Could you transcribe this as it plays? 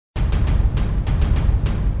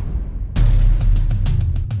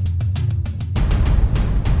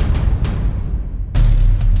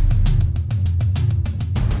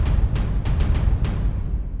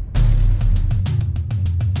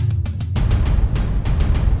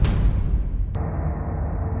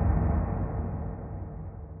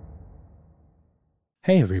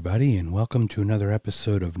Hey everybody, and welcome to another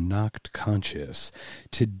episode of Knocked Conscious.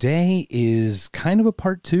 Today is kind of a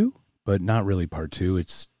part two, but not really part two.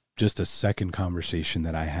 It's just a second conversation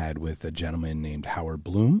that I had with a gentleman named Howard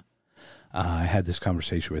Bloom. I had this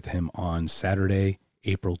conversation with him on Saturday,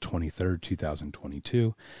 April 23rd,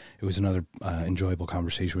 2022. It was another enjoyable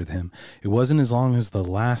conversation with him. It wasn't as long as the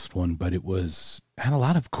last one, but it had a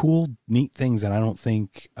lot of cool, neat things that I don't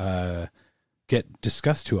think get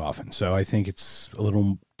discussed too often. So I think it's a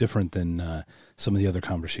little different than some of the other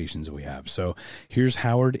conversations that we have. So here's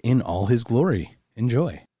Howard in all his glory.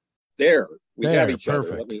 Enjoy. We have each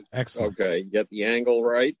perfect. other. Excellent. Okay, get the angle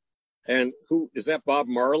right. And who is that? Bob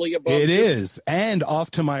Marley above It you? is. And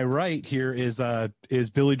off to my right here is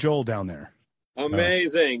Billy Joel down there.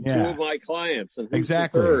 Amazing. So, Two yeah. of my clients. And who's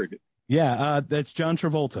Exactly. the third? Yeah, that's John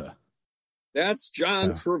Travolta. That's John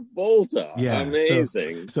Travolta. Yeah,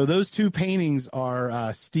 amazing. So those two paintings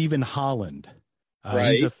are Stephen Holland.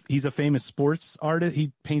 Right. He's a famous sports artist.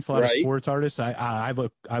 He paints a lot of Right. sports artists. I have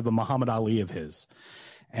a Muhammad Ali of his,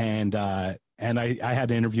 and I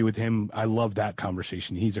had an interview with him. I love that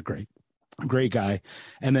conversation. He's a great guy.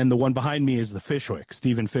 And then the one behind me is the Fishwick,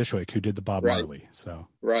 Stephen Fishwick, who did the Bob Marley. So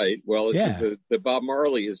right. Well, yeah. the Bob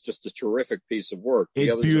Marley is just a terrific piece of work.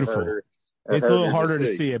 It's beautiful. It's a little harder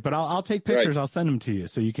to see it, but I'll take pictures. Right. I'll send them to you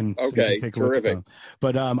so you can, take a terrific. look at them.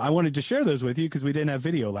 But I wanted to share those with you because we didn't have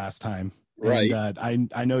video last time. Right.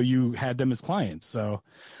 And I know you had them as clients. So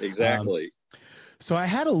exactly. So I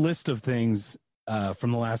had a list of things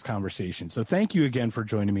from the last conversation. So thank you again for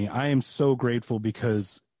joining me. I am so grateful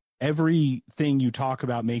because everything you talk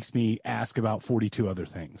about makes me ask about 42 other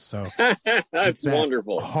things. So that's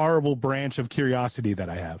wonderful. Horrible branch of curiosity that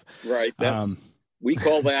I have. Right. That's we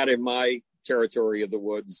call that in my territory of the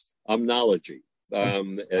woods omnology,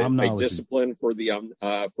 a discipline for the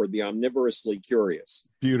omnivorously curious.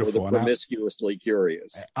 Beautiful. For the promiscuously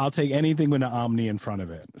curious. I'll take anything with an omni in front of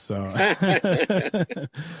it. So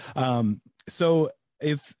so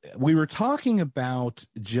if we were talking about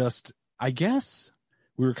I guess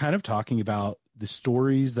we were kind of talking about the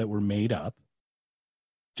stories that were made up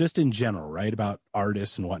just in general, right? About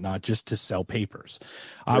artists and whatnot, just to sell papers.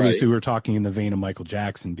 Obviously, we're talking in the vein of Michael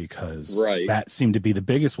Jackson because that seemed to be the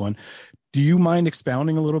biggest one. Do you mind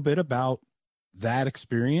expounding a little bit about that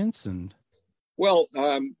experience? And well,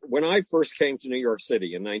 when I first came to New York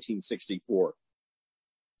City in 1964,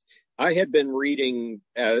 I had been reading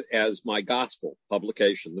as my gospel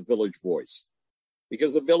publication, The Village Voice,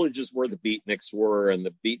 because the villages where the beatniks were, and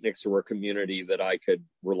the beatniks were a community that I could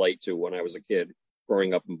relate to when I was a kid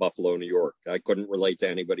growing up in Buffalo, New York. I couldn't relate to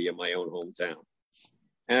anybody in my own hometown.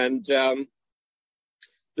 And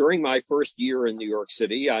during my first year in New York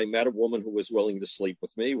City, I met a woman who was willing to sleep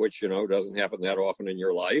with me, which, doesn't happen that often in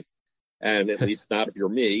your life, and at least not if you're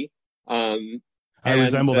me. I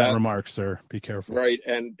resemble that remark, sir. Be careful. Right.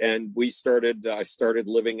 And I started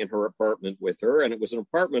living in her apartment with her, and it was an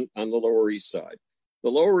apartment on the Lower East Side. The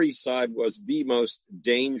Lower East Side was the most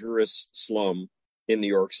dangerous slum in New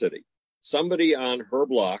York City. Somebody on her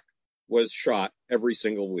block was shot every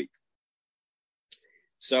single week.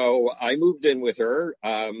 So I moved in with her,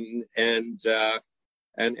 and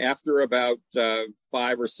after about 5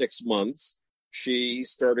 or 6 months, she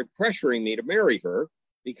started pressuring me to marry her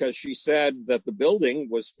because she said that the building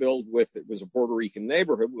was it was a Puerto Rican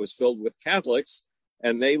neighborhood, was filled with Catholics,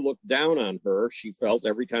 and they looked down on her, she felt,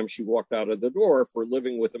 every time she walked out of the door for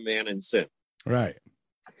living with a man in sin. Right.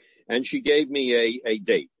 And she gave me a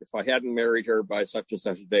date. If I hadn't married her by such and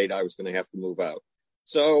such a date, I was going to have to move out.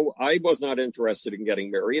 So I was not interested in getting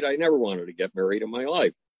married. I never wanted to get married in my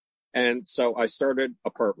life. And so I started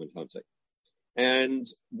apartment hunting. And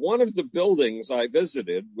one of the buildings I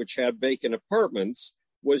visited, which had vacant apartments,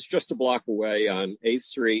 was just a block away on 8th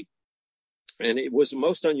Street. And it was the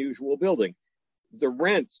most unusual building. The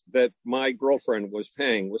rent that my girlfriend was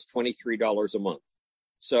paying was $23 a month.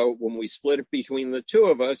 So when we split it between the two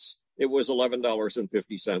of us, it was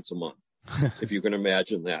 $11.50 a month, if you can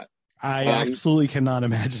imagine that. I absolutely cannot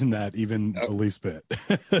imagine that even the least bit.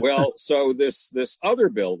 Well, so this other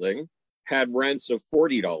building had rents of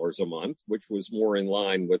 $40 a month, which was more in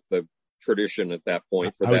line with the tradition at that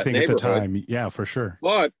point for that neighborhood. At the time, yeah, for sure.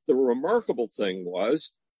 But the remarkable thing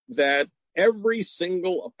was that every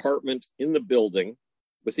single apartment in the building,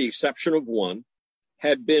 with the exception of one,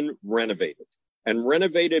 had been renovated. And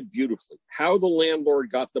renovated beautifully. How the landlord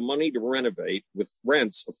got the money to renovate with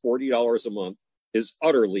rents of $40 a month is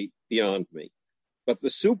utterly beyond me. But the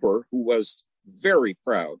super, who was very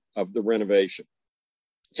proud of the renovation,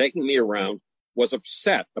 taking me around, was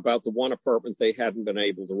upset about the one apartment they hadn't been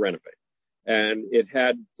able to renovate. And it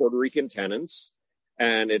had Puerto Rican tenants,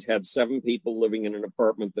 and it had 7 people living in an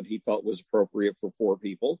apartment that he felt was appropriate for 4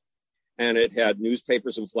 people. And it had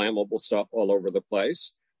newspapers and flammable stuff all over the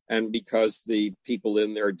place. And because the people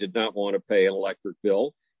in there did not want to pay an electric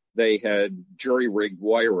bill, they had jury-rigged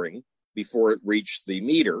wiring before it reached the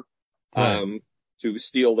meter to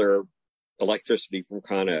steal their electricity from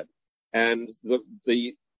Con Ed. And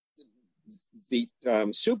the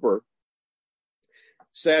super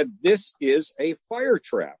said this is a fire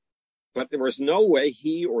trap, but there was no way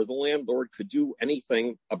he or the landlord could do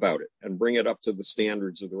anything about it and bring it up to the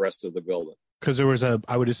standards of the rest of the building. Because there was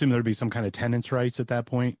I would assume there'd be some kind of tenants' rights at that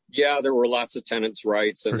point. Yeah, there were lots of tenants'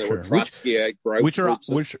 rights, and there were Trotskyite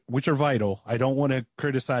groups. Which are vital. I don't want to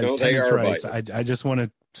criticize tenants' rights. I just want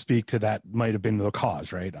to speak to that might have been the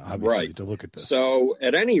cause, right? Obviously, to look at this. So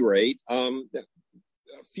at any rate, a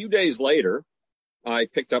few days later, I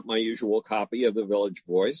picked up my usual copy of The Village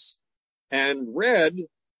Voice and read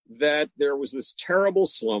that there was this terrible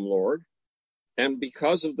slumlord, and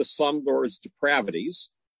because of the slumlord's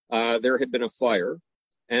depravities, there had been a fire,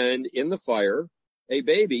 and in the fire, a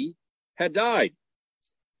baby had died.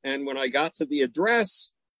 And when I got to the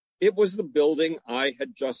address, it was the building I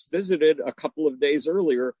had just visited a couple of days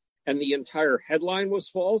earlier, and the entire headline was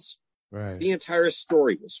false. Right. The entire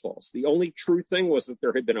story was false. The only true thing was that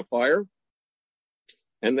there had been a fire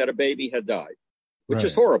and that a baby had died, which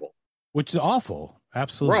is horrible. Which is awful.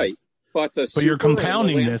 Absolutely. Right. But you're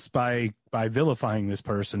compounding this by vilifying this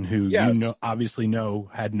person who obviously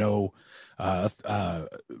had no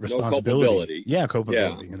responsibility.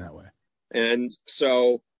 Culpability in that way. And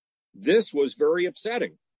so this was very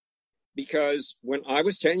upsetting because when I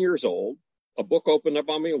was 10 years old, a book opened up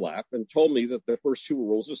on my lap and told me that the first 2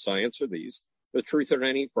 rules of science are these: the truth at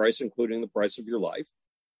any price, including the price of your life,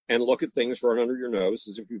 and look at things right under your nose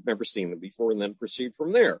as if you've never seen them before, and then proceed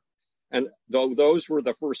from there. And though those were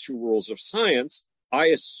the first 2 rules of science, I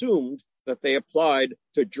assumed that they applied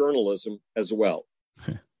to journalism as well.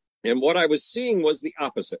 And what I was seeing was the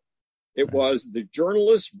opposite. It was the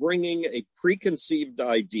journalist bringing a preconceived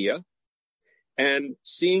idea and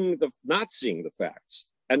not seeing the facts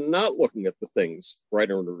and not looking at the things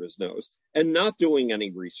right under his nose and not doing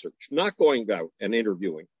any research, not going out and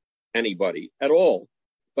interviewing anybody at all,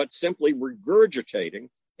 but simply regurgitating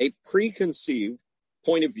a preconceived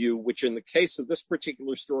point of view, which in the case of this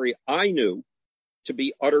particular story, I knew to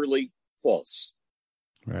be utterly false.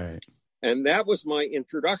 Right. And that was my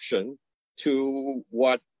introduction to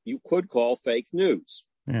what you could call fake news.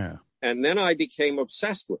 Yeah. And then I became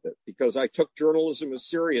obsessed with it because I took journalism as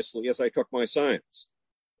seriously as I took my science.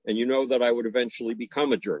 And you know that I would eventually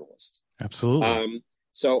become a journalist. Absolutely.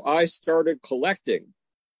 So I started collecting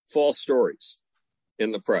false stories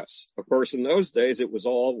in the press. Of course, in those days, it was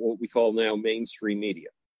all what we call now mainstream media.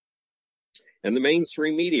 And the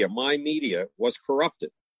mainstream media, my media, was corrupted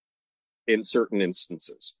in certain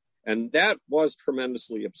instances. And that was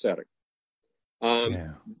tremendously upsetting.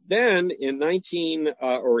 Then in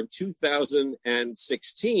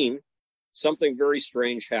 2016, something very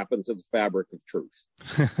strange happened to the fabric of truth.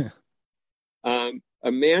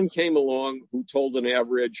 A man came along who told an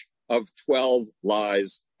average of 12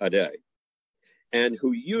 lies a day, and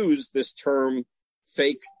who used this term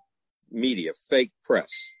fake media, fake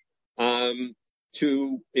press,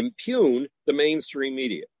 to impugn the mainstream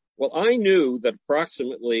media. Well, I knew that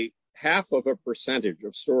approximately 0.5%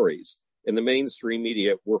 of stories in the mainstream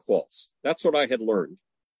media were false. That's what I had learned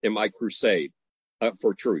in my crusade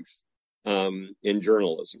for truth in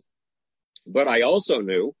journalism. But I also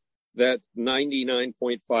knew that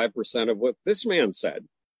 99.5% of what this man said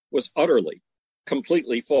was utterly,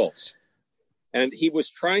 completely false. And he was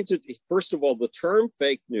trying to, first of all, the term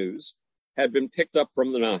fake news had been picked up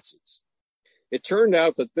from the Nazis. It turned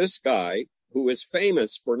out that this guy, who is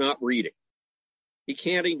famous for not reading, he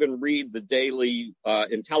can't even read the daily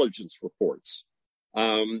intelligence reports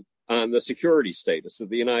on the security status of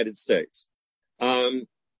the United States.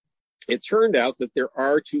 It turned out that there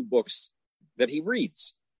are 2 books that he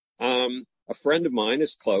reads. A friend of mine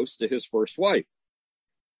is close to his first wife.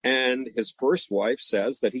 And his first wife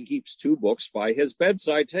says that he keeps 2 books by his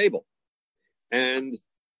bedside table. And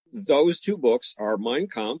those 2 books are Mein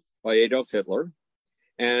Kampf by Adolf Hitler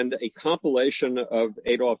and a compilation of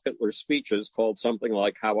Adolf Hitler's speeches called something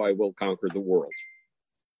like How I Will Conquer the World.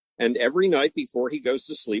 And every night before he goes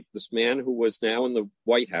to sleep, this man who was now in the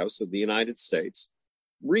White House of the United States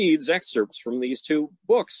reads excerpts from these 2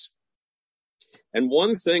 books. And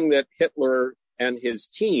one thing that Hitler and his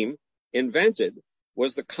team invented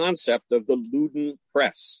was the concept of the Luden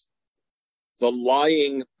press. the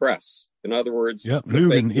lying press. In other words, yep, the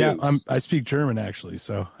fake news. Yeah, I speak German actually,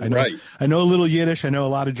 so I know Right. I know a little Yiddish. I know a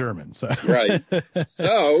lot of German. So Right.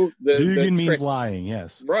 So Lügen means lying.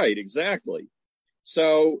 Yes. Right. Exactly.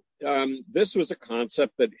 So this was a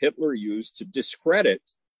concept that Hitler used to discredit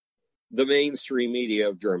the mainstream media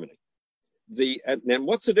of Germany. And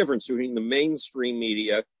what's the difference between the mainstream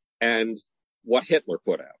media and what Hitler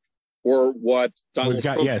put out, or what Donald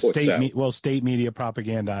Trump puts out? State media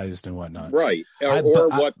propagandized and whatnot, right? Or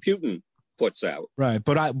what Putin puts out, right?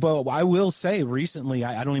 But I will say, recently,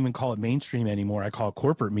 I don't even call it mainstream anymore. I call it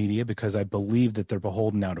corporate media, because I believe that they're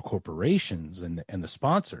beholden now to corporations and the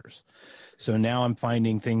sponsors. So now I'm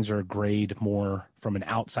finding things are grayed more from an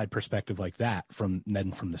outside perspective like that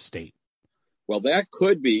than from the state. Well, that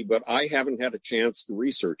could be, but I haven't had a chance to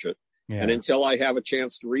research it. Yeah. And until I have a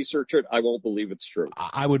chance to research it, I won't believe it's true.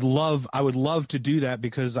 I would love to do that,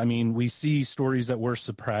 because I mean, we see stories that were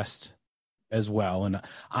suppressed as well. And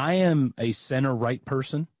I am a center right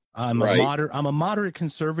person. I'm a moderate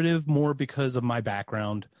conservative, more because of my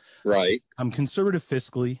background. Right. I'm conservative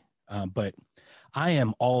fiscally, but I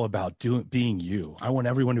am all about being you. I want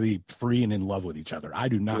everyone to be free and in love with each other. I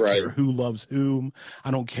do not care who loves whom.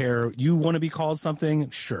 I don't care. You want to be called something?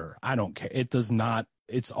 Sure. I don't care. It does not.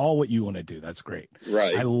 It's all what you want to do. That's great.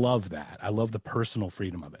 Right. I love that. I love the personal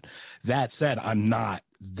freedom of it. That said, I'm not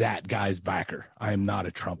that guy's backer. I am not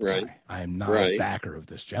a Trump guy. I am not a backer of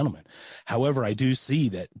this gentleman. However, I do see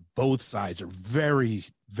that both sides are very,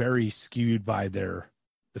 very skewed by the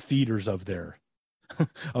feeders of their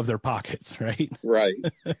pockets, right? Right.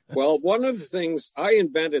 Well, one of the things, I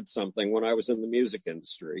invented something when I was in the music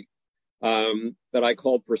industry that I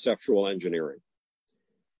called perceptual engineering.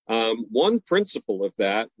 One principle of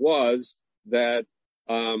that was that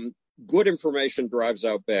good information drives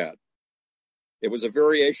out bad. It was a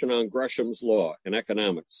variation on Gresham's law in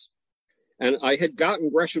economics. And I had gotten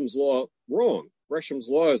Gresham's law wrong. Gresham's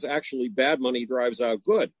law is actually bad money drives out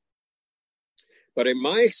good. But in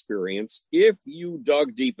my experience, if you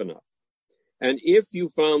dug deep enough, and if you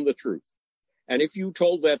found the truth, and if you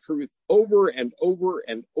told that truth over and over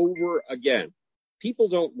and over again, people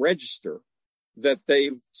don't register that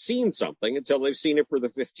they've seen something until they've seen it for the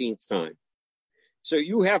 15th time. So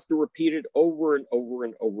you have to repeat it over and over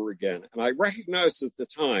and over again. And I recognized at the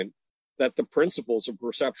time that the principles of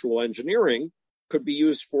perceptual engineering could be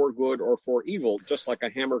used for good or for evil, just like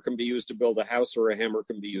a hammer can be used to build a house or a hammer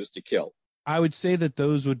can be used to kill. I would say that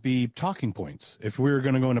those would be talking points. If we were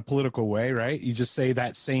going to go in a political way, right? You just say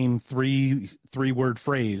that same three-word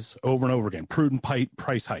phrase over and over again: prudent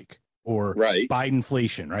price hike, or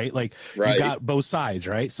Bidenflation, right? Like you got both sides,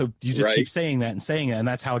 right? So you just keep saying that, and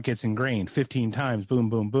that's how it gets ingrained 15 times. Boom,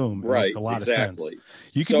 boom, boom. It makes a lot of sense.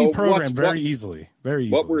 You can be programmed very easily.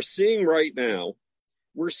 What we're seeing right now,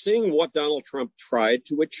 we're seeing what Donald Trump tried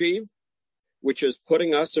to achieve, which is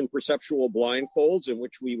putting us in perceptual blindfolds in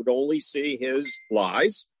which we would only see his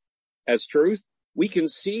lies as truth. We can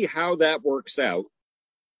see how that works out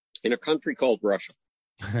in a country called Russia.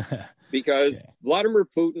 Because Vladimir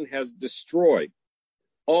Putin has destroyed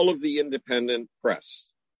all of the independent press.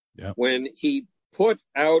 When he put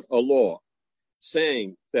out a law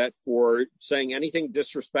saying that for saying anything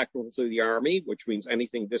disrespectful to the army, which means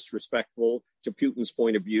anything disrespectful to Putin's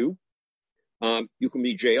point of view, you can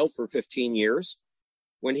be jailed for 15 years.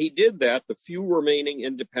 When he did that, the few remaining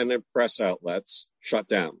independent press outlets shut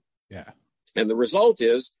down. And the result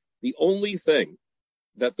is the only thing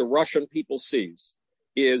that the Russian people sees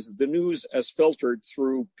is the news as filtered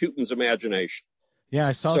through Putin's imagination. Yeah,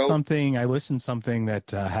 I saw something. I listened to something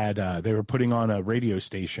that had they were putting on a radio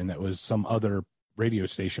station that was some other radio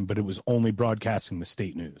station, but it was only broadcasting the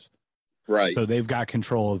state news. Right. So they've got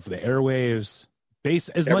control of the airwaves.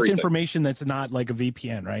 Much information that's not like a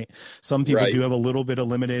VPN, right? Some people do have a little bit of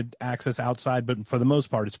limited access outside, but for the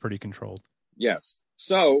most part, it's pretty controlled. Yes.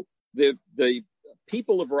 So the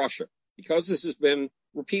people of Russia, because this has been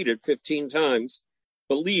repeated 15 times,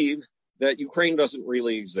 believe that Ukraine doesn't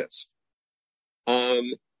really exist,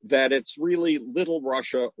 that it's really Little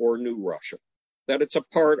Russia or New Russia, that it's a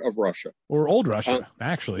part of Russia. Or Old Russia,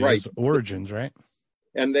 actually, its origins, right?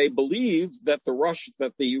 And they believe that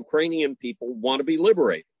the Ukrainian people want to be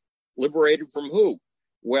liberated. Liberated from who?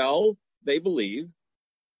 Well, they believe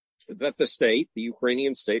that the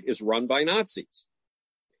Ukrainian state, is run by Nazis.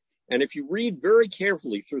 And if you read very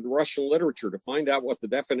carefully through the Russian literature to find out what the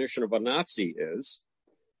definition of a Nazi is,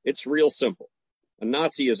 it's real simple. A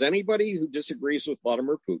Nazi is anybody who disagrees with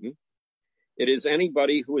Vladimir Putin. It is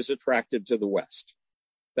anybody who is attracted to the West.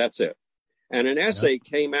 That's it. And an essay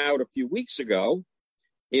came out a few weeks ago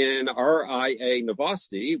in RIA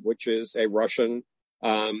Novosti, which is a Russian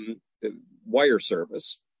wire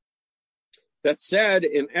service that said,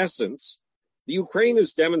 in essence, the Ukraine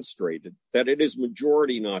has demonstrated that it is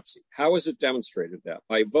majority Nazi. How has it demonstrated that?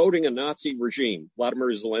 By voting a Nazi regime, Vladimir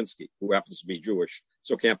Zelensky, who happens to be Jewish,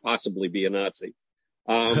 so can't possibly be a Nazi,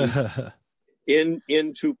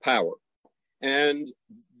 into power. And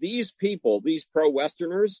these people, these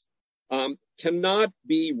pro-Westerners, cannot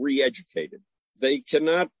be re-educated. They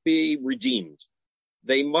cannot be redeemed.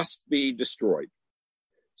 They must be destroyed.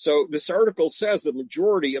 So this article says the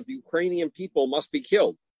majority of the Ukrainian people must be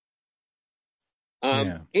killed.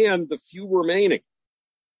 And the few remaining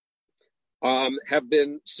have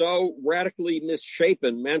been so radically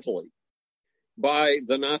misshapen mentally by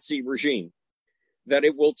the Nazi regime that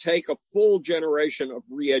it will take a full generation of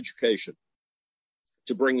re-education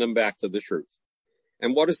to bring them back to the truth.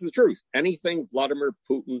 And what is the truth? Anything Vladimir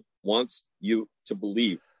Putin wants you to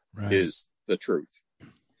believe is the truth.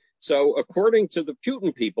 So according to the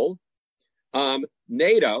Putin people,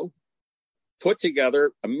 NATO put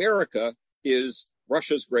together, America is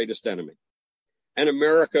Russia's greatest enemy. And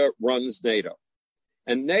America runs NATO.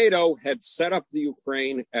 And NATO had set up the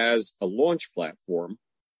Ukraine as a launch platform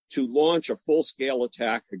to launch a full-scale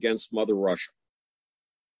attack against Mother Russia.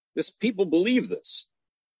 People believe this.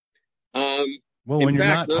 Well, when you're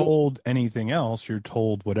not told anything else, you're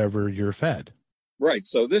told whatever you're fed. Right.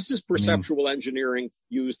 So this is perceptual engineering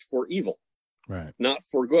used for evil, right? Not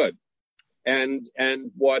for good. And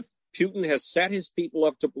what Putin has set his people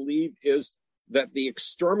up to believe is that the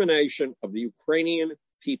extermination of the Ukrainian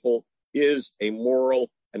people is a moral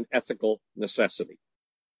and ethical necessity.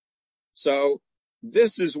 So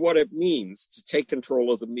this is what it means to take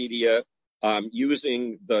control of the media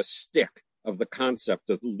using the stick of the concept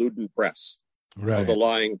of the Luden press, of the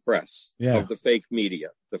lying press, of the fake media,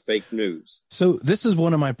 the fake news. So this is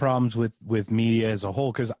one of my problems with media as a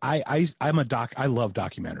whole, because I love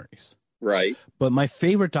documentaries. Right. But my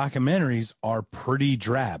favorite documentaries are pretty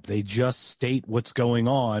drab. They just state what's going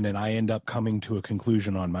on, and I end up coming to a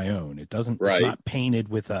conclusion on my own. It's not painted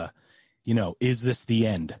with a, is this the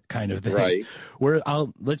end kind of thing. Right.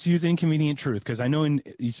 Let's use Inconvenient Truth, because I know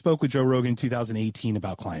you spoke with Joe Rogan in 2018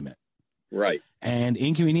 about climate. Right. And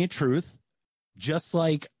Inconvenient Truth, just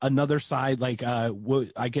like another side, like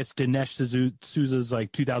I guess Dinesh D'Souza's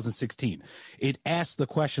like 2016, it asks the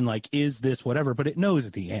question like, is this whatever? But it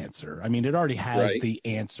knows the answer. I mean, it already has the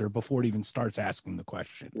answer before it even starts asking the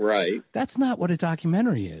question. Right. That's not what a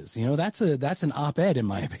documentary is. That's an op-ed in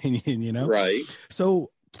my opinion. Right. So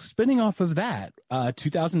spinning off of that,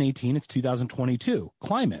 2018, it's 2022.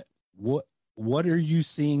 Climate. What are you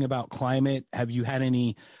seeing about climate? Have you had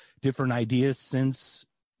any different ideas since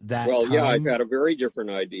that time? Yeah, I've had a very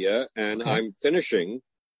different idea, and I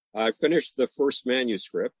finished the first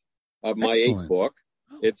manuscript of my eighth book.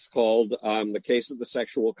 It's called The Case of the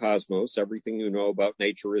Sexual Cosmos. Everything you know about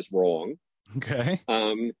nature is wrong. Okay.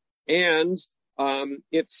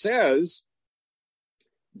 It says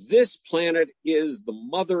this planet is the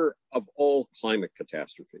mother of all climate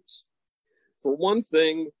catastrophes. For one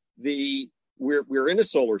thing, we're in a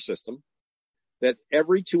solar system that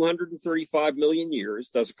every 235 million years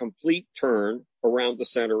does a complete turn around the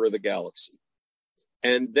center of the galaxy.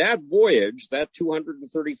 And that voyage, that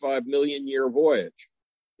 235 million year voyage,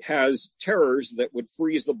 has terrors that would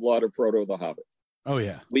freeze the blood of Frodo the Hobbit. Oh,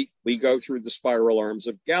 yeah. We go through the spiral arms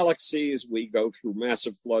of galaxies. We go through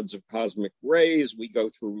massive floods of cosmic rays. We go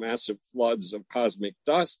through massive floods of cosmic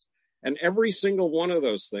dust. And every single one of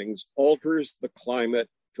those things alters the climate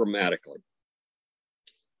dramatically.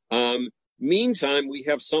 Meantime, we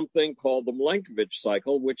have something called the Milankovitch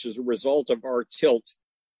cycle, which is a result of our tilt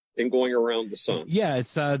in going around the sun. Yeah,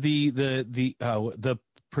 it's the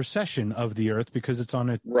precession of the Earth because it's on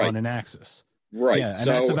an axis. Right. Yeah, and so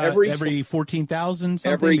that's about every 14,000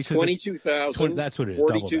 something. Every 22,000. That's what it is.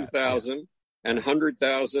 42,000 and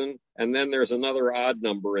 100,000, and then there's another odd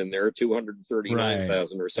number in there,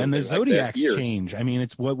 239,000 or something. And the zodiacs change. I mean,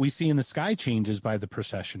 it's what we see in the sky changes by the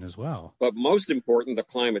precession as well. But most important, the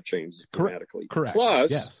climate changes dramatically. Correct.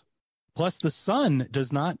 Plus, the sun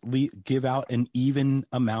does not give out an even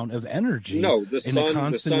amount of energy. No, the sun, in a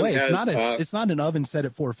constant way. Has, it's not an oven set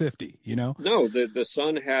at 450. No, the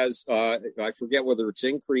sun has. I forget whether it's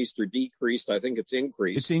increased or decreased. I think it's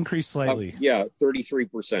increased. It's increased slightly.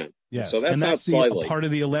 33%. Yeah, so that's not slightly part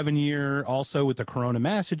of the 11-year. Also with the corona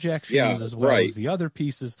mass ejections, as well as the other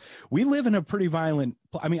pieces. We live in a pretty violent.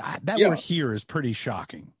 I mean, we're here is pretty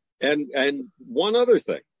shocking. And one other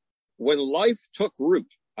thing, when life took root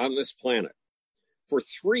on this planet for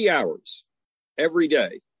 3 hours every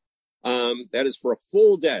day, that is for a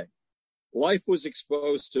full day, life was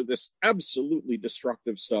exposed to this absolutely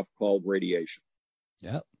destructive stuff called radiation.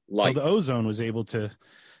 Yeah. So the ozone was able to,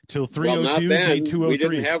 till 302s, made 203s. We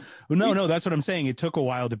didn't have, no, that's what I'm saying. It took a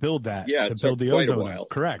while to build that. Yeah, to build the ozone. Quite a while.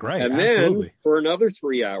 Correct, right. And absolutely. Then for another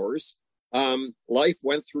 3 hours, life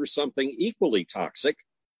went through something equally toxic,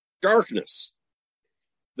 darkness.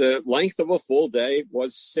 The length of a full day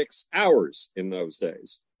was 6 hours in those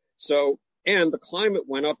days. So, and the climate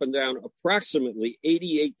went up and down approximately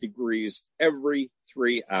 88 degrees every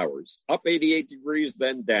 3 hours. Up 88 degrees,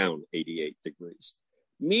 then down 88 degrees.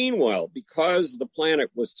 Meanwhile, because the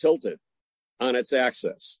planet was tilted on its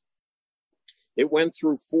axis, it went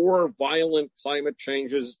through 4 violent climate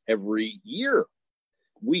changes every year.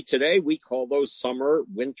 Today we call those summer,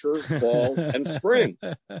 winter, fall, and spring.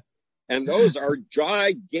 And those are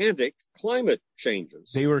gigantic climate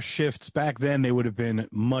changes. They were shifts back then. They would have been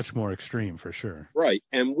much more extreme for sure. Right.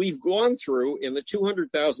 And we've gone through, in the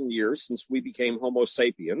 200,000 years since we became Homo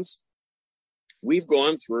sapiens, we've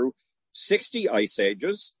gone through 60 ice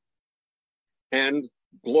ages and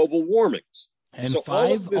global warmings. And so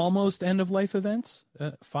 5 almost end-of-life events?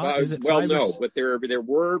 5? Is it 5? No, but there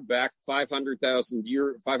were back 500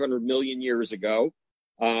 million years ago.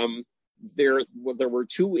 There were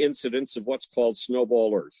 2 incidents of what's called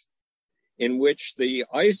snowball Earth, in which the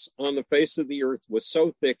ice on the face of the Earth was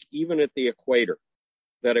so thick, even at the equator,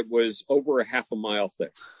 that it was over a half a mile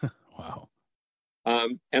thick. Wow.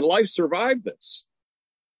 And life survived this.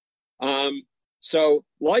 So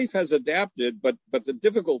life has adapted, but the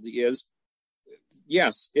difficulty is,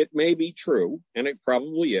 yes, it may be true, and it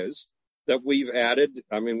probably is, that we've added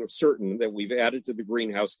to the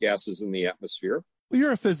greenhouse gases in the atmosphere. Well,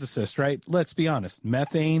 you're a physicist, right? Let's be honest.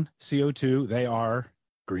 Methane, CO2, they are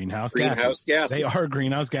greenhouse gases. They are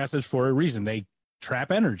greenhouse gases for a reason. They trap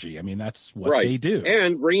energy. I mean, that's what they do.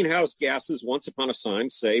 And greenhouse gases, once upon a time,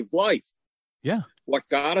 saved life. Yeah. What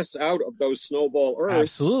got us out of those snowball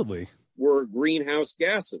Earths were greenhouse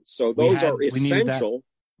gases. So those are essential.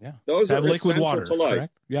 Yeah. Those are liquid essential water, to life.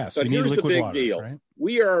 Correct? Yes. But here's the big deal. Right?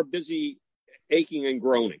 We are busy aching and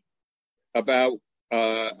groaning about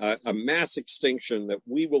a mass extinction that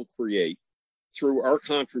we will create through our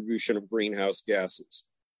contribution of greenhouse gases.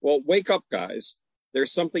 Well, wake up, guys.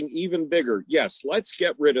 There's something even bigger. Yes, let's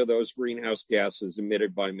get rid of those greenhouse gases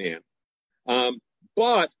emitted by man.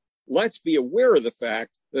 But let's be aware of the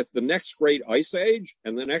fact that the next great ice age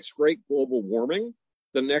and the next great global warming,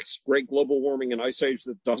 and ice age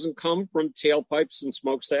that doesn't come from tailpipes and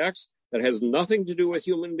smokestacks, that has nothing to do with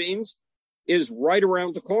human beings, is right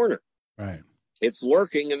around the corner. Right. It's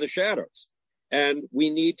lurking in the shadows. And we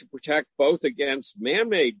need to protect both against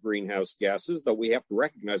man-made greenhouse gases, though we have to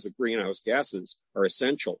recognize that greenhouse gases are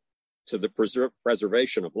essential to the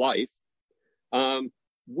preservation of life.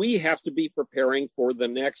 We have to be preparing for the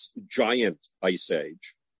next giant ice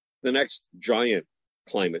age, the next giant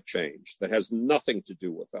climate change that has nothing to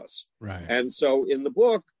do with us. Right. And so in the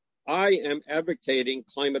book, I am advocating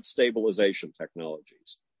climate stabilization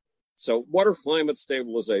technologies. So what are climate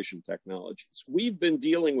stabilization technologies? We've been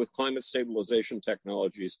dealing with climate stabilization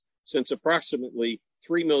technologies since approximately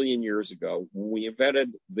 3 million years ago, when we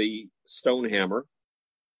invented the stone hammer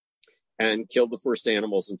and killed the first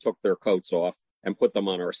animals and took their coats off and put them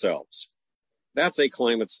on ourselves. That's a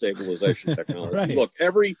climate stabilization technology. Right. Look,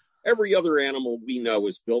 every other animal we know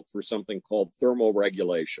is built for something called thermal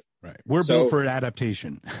regulation. Right. We're built for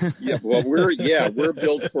adaptation. We're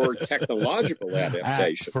built for technological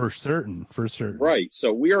adaptation. For certain. Right.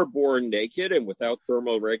 So we are born naked and without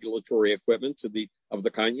thermal regulatory equipment of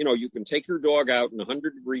the kind, you can take your dog out in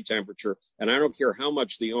 100-degree temperature, and I don't care how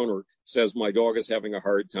much the owner says my dog is having a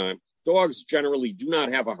hard time. Dogs generally do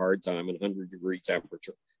not have a hard time in 100-degree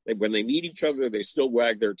temperature. When they meet each other, they still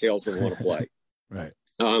wag their tails and want to play. Right.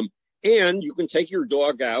 And you can take your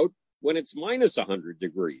dog out when it's minus 100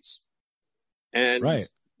 degrees. And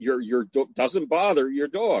your doesn't bother your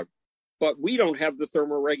dog. But we don't have the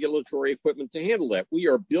thermoregulatory equipment to handle that. We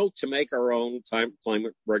are built to make our own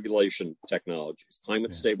climate regulation technologies,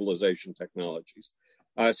 climate stabilization technologies.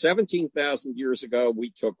 17,000 years ago, we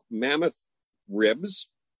took mammoth ribs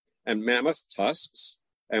and mammoth tusks,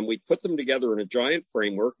 and we put them together in a giant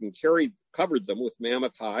framework and covered them with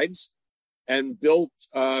mammoth hides, and built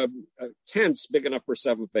tents big enough for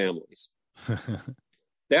 7 families.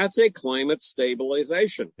 That's a climate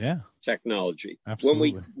stabilization technology.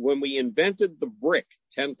 Absolutely. When we invented the brick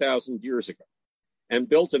 10,000 years ago and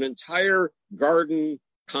built an entire garden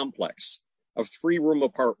complex of 3-room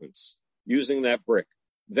apartments using that brick,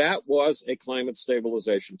 that was a climate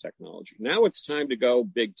stabilization technology. Now it's time to go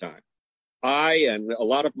big time. I and a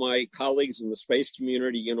lot of my colleagues in the space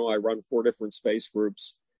community, I run 4 different space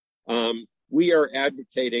groups. We are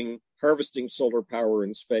advocating harvesting solar power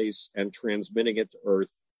in space and transmitting it to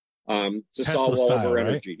Earth to Tesla solve all style, of our right?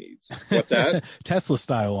 energy needs. What's that? Tesla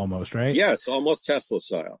style almost, right? Yes, almost Tesla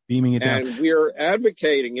style. Beaming it down. And we're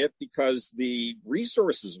advocating it because the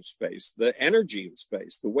resources of space, the energy of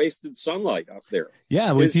space, the wasted sunlight up there.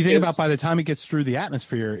 Yeah, well, if you think about by the time it gets through the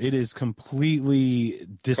atmosphere, it is completely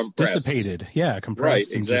dissipated. Yeah,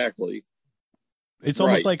 compressed. Right, exactly. It's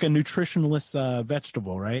almost like a nutritionless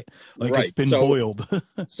vegetable, right? Like right. It's been boiled.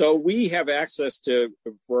 So we have access to,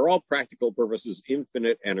 for all practical purposes,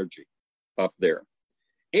 infinite energy up there.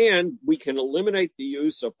 And we can eliminate the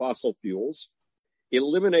use of fossil fuels,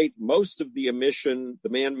 eliminate most of the emission, the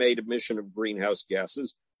man-made emission of greenhouse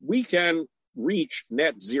gases. We can reach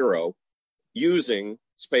net zero using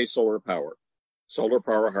space solar power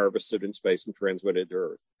harvested in space and transmitted to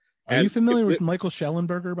Earth. Are you familiar with Michael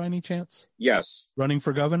Schellenberger by any chance? Yes. Running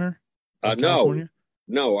for governor?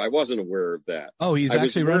 No, I wasn't aware of that. Oh, he's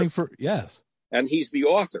actually running for, yes. And he's the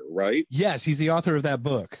author, right? Yes, he's the author of that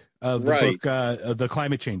book, of the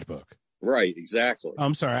climate change book. Right, exactly.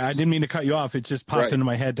 I'm sorry, I didn't mean to cut you off. It just popped into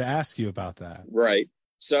my head to ask you about that. Right.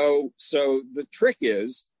 So the trick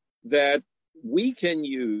is that we can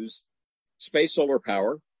use space solar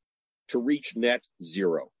power to reach net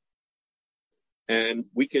zero. And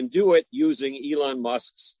we can do it using Elon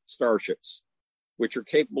Musk's starships, which are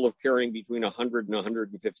capable of carrying between 100 and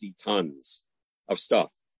 150 tons of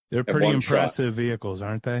stuff. They're pretty impressive vehicles,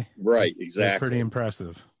 aren't they? Right, exactly. They're pretty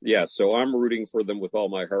impressive. Yeah, so I'm rooting for them with all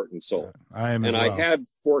my heart and soul. I am as well. I had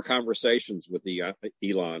 4 conversations with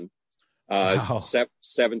Elon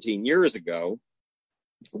 17 years ago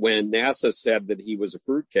when NASA said that he was a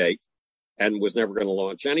fruitcake and was never going to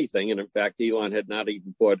launch anything. And in fact, Elon had not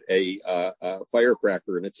even put a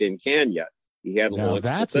firecracker in a tin can yet. He hadn't launched the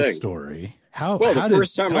thing. That's a story. The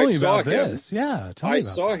first time I saw him, I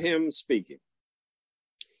saw him speaking.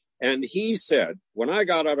 And he said, when I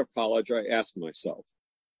got out of college, I asked myself,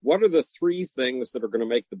 what are the 3 things that are going to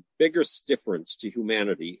make the biggest difference to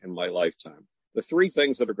humanity in my lifetime? The 3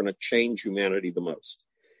 things that are going to change humanity the most.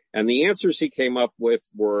 And the answers he came up with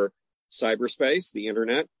were cyberspace, the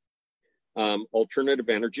internet, alternative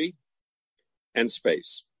energy, and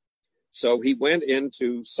space. So he went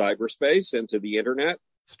into cyberspace, into the internet,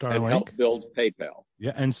 and helped build PayPal.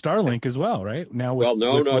 Yeah, and Starlink as well, right? Now,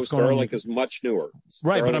 Starlink is much newer.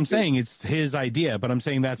 Right, but I'm saying it's his idea, but I'm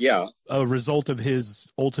saying that's a result of his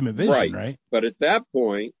ultimate vision, right? But at that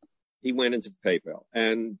point, he went into PayPal.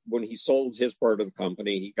 And when he sold his part of the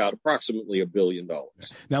company, he got approximately $1 billion.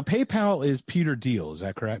 Now, PayPal is Peter Thiel, is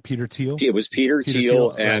that correct? Peter Thiel? It was Peter Thiel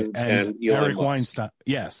and Elon Eric Musk. Weinstein.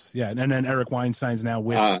 Yes, yeah. And then Eric Weinstein's now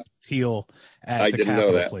with Thiel at the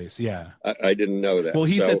Capitol place. Yeah. I didn't know that. Well,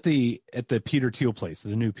 he's at the Peter Thiel place,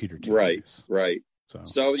 the new Peter Thiel place. Right.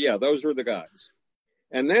 So, yeah, those were the guys.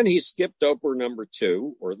 And then he skipped over number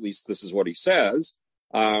 2, or at least this is what he says.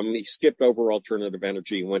 He skipped over alternative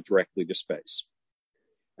energy and went directly to space.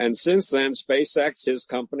 And since then, SpaceX, his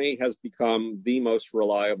company, has become the most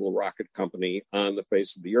reliable rocket company on the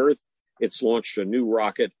face of the earth. It's launched a new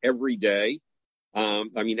rocket every day.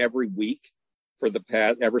 Every week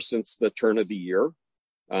ever since the turn of the year,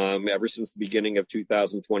 ever since the beginning of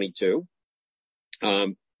 2022.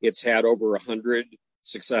 It's had over 100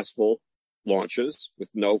 successful launches with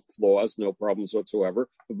no flaws, no problems whatsoever.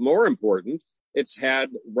 But more important, it's had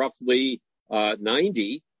roughly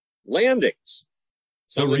 90 landings.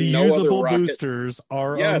 So reusable boosters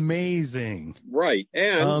are amazing. Right.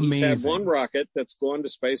 And he's had one rocket that's gone to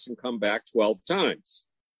space and come back 12 times.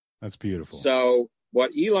 That's beautiful. So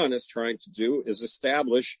what Elon is trying to do is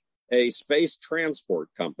establish a space transport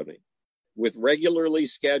company with regularly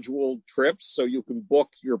scheduled trips so you can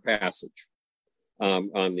book your passage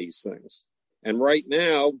on these things. And right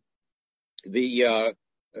now, the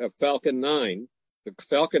Falcon 9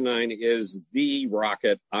 is the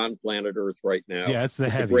rocket on planet Earth right now. Yeah, it's the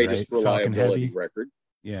greatest right? reliability record.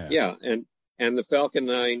 Yeah. Yeah. And the Falcon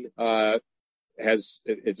 9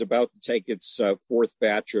 it's about to take its 4th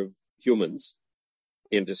batch of humans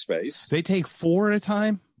into space. They take 4 at a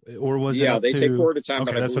time? Or was it? Yeah, they take 4 at a time,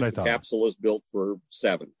 okay, but that's what I thought. The capsule is built for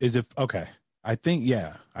 7. Is it okay? I think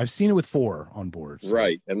I've seen it with 4 on board. So.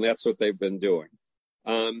 Right, and that's what they've been doing.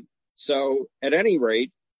 So at any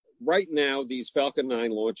rate, right now these Falcon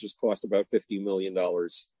 9 launches cost about $50 million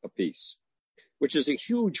a piece, which is a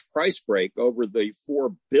huge price break over the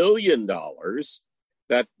 $4 billion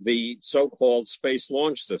that the so-called space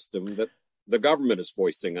launch system that the government is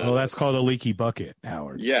foisting on us. Well, that's called a leaky bucket,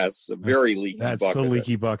 Howard. Yes, a very leaky bucket. That's the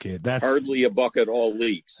leaky bucket. That's hardly a bucket, all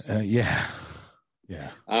leaks. Yeah.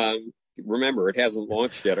 Remember, it hasn't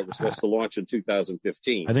launched yet. It was supposed to launch in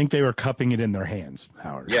 2015. I think they were cupping it in their hands,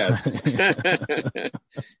 Howard. Yes.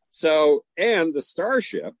 So, and the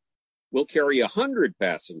Starship will carry 100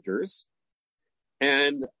 passengers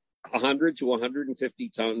and 100 to 150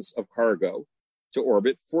 tons of cargo to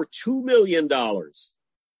orbit for $2 million. $2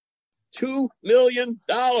 million.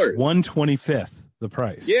 1/25 the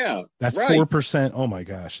price. Yeah. That's right. 4%. Oh my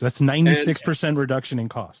gosh. That's 96% reduction in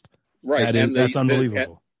cost. Right. That's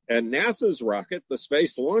unbelievable. And NASA's rocket, the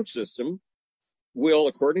Space Launch System, will,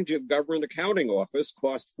 according to the Government Accounting Office,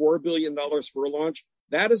 cost $4 billion for a launch.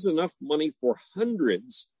 That is enough money for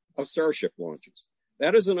hundreds of Starship launches.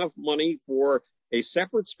 That is enough money for a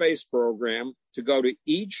separate space program to go to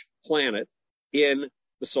each planet in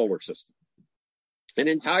the solar system. An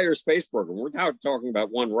entire space program. We're not talking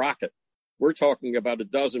about one rocket. We're talking about a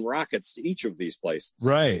dozen rockets to each of these places.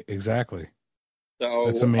 Right, exactly. So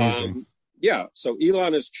that's amazing. Yeah, so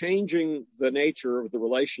Elon is changing the nature of the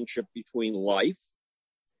relationship between life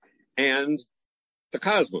and the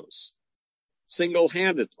cosmos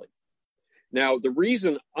single-handedly. Now, the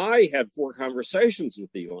reason I had 4 conversations with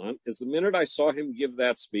Elon is the minute I saw him give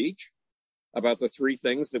that speech about the 3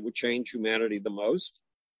 things that would change humanity the most,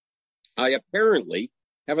 I apparently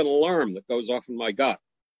have an alarm that goes off in my gut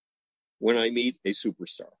when I meet a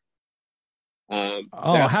superstar.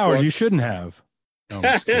 Howard, you shouldn't have. No,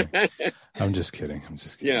 I'm just kidding.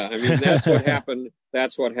 Yeah, I mean, that's what happened.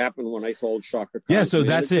 That's what happened when I told Shaka Khan's Yeah, so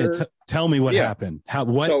manager. that's it. Tell me what happened.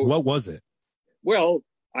 What was it? Well,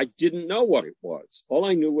 I didn't know what it was. All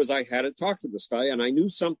I knew was I had to talk to this guy, and I knew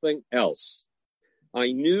something else.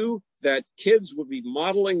 I knew that kids would be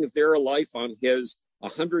modeling their life on his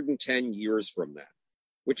 110 years from that,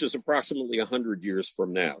 which is approximately 100 years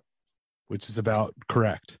from now. Which is about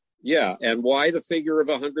correct. Yeah, and why the figure of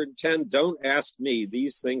 110? Don't ask me.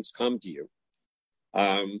 These things come to you.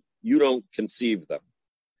 You don't conceive them.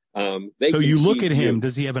 So you look at him.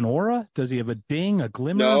 Does he have an aura? Does he have a ding, a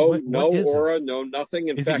glimmer? No aura, no nothing.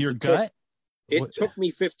 In fact, is it your gut? It took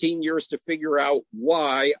me 15 years to figure out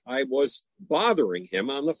why I was bothering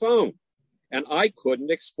him on the phone. And I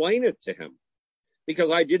couldn't explain it to him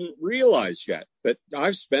because I didn't realize yet that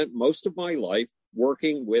I've spent most of my life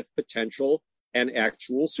working with potential and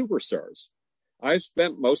actual superstars. I've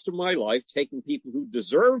spent most of my life taking people who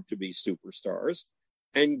deserve to be superstars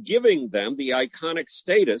and giving them the iconic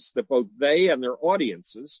status that both they and their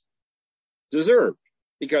audiences deserve.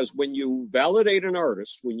 Because when you validate an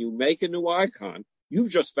artist, when you make a new icon,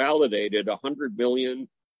 you've just validated 100 million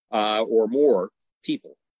or more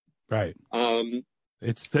people. Right.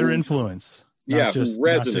 It's their influence. Who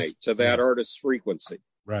resonate to that artist's frequency.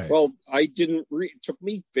 Right. Well, it took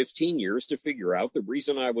me 15 years to figure out the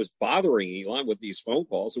reason I was bothering Elon with these phone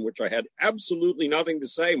calls in which I had absolutely nothing to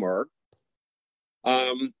say, Mark,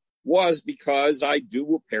 was because I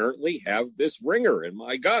do apparently have this ringer in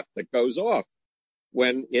my gut that goes off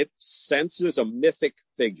when it senses a mythic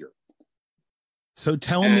figure. So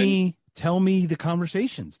tell me the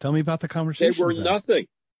conversations. Tell me about the conversations. They were nothing.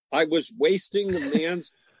 I was wasting the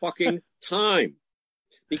man's fucking time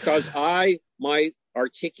because my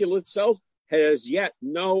articulate self has yet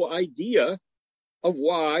no idea of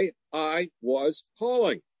why I was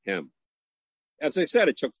calling him. As I said,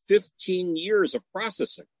 it took 15 years of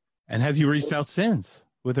processing. And have you reached out since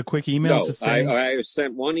with a quick email? No, to say? I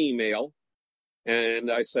sent one email and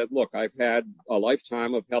I said, look, I've had a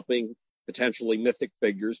lifetime of helping potentially mythic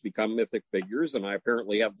figures become mythic figures. And I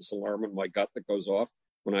apparently have this alarm in my gut that goes off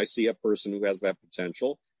when I see a person who has that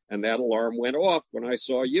potential. And that alarm went off when I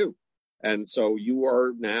saw you. And so you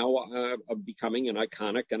are now becoming an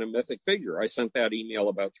iconic and a mythic figure. I sent that email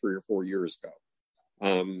about 3 or 4 years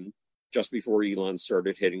ago, just before Elon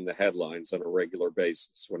started hitting the headlines on a regular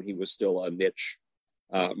basis, when he was still a niche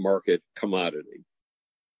market commodity.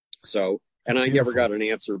 So, and I never got an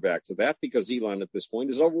answer back to that because Elon at this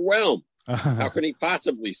point is overwhelmed. How can he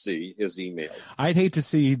possibly see his emails? I'd hate to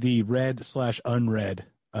see the read/unread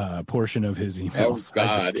portion of his emails. Oh, God.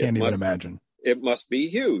 I just can't even imagine. It must be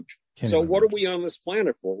huge. So what are we on this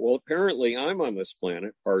planet for? Well, apparently I'm on this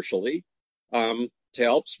planet partially to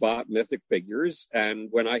help spot mythic figures. And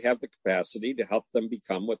when I have the capacity to help them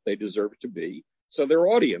become what they deserve to be, so their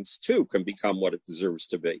audience too can become what it deserves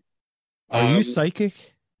to be. Are you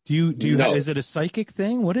psychic? Do you no. Is it a psychic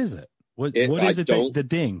thing? What is it? What is it? The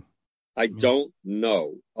ding? I don't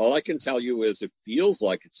know. All I can tell you is it feels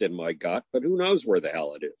like it's in my gut, but who knows where the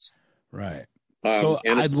hell it is. Right. So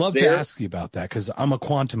I'd love to ask you about that because I'm a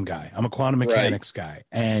quantum guy. I'm a quantum mechanics guy.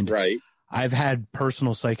 And I've had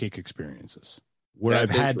personal psychic experiences where I've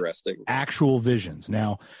had actual visions.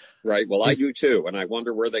 Now, right. Well, I do too. And I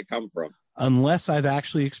wonder where they come from. Unless I've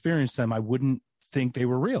actually experienced them, I wouldn't think they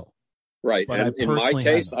were real. Right. But and in my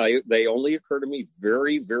case, they only occur to me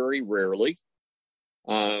very, very rarely.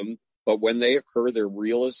 But when they occur, they're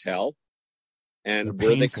real as hell. And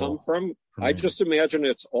where they come from, I just imagine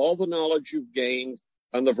it's all the knowledge you've gained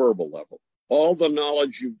on the verbal level, all the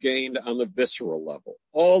knowledge you've gained on the visceral level,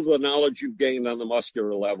 all the knowledge you've gained on the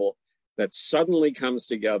muscular level that suddenly comes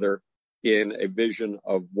together in a vision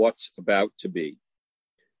of what's about to be.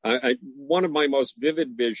 One of my most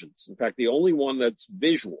vivid visions, in fact, the only one that's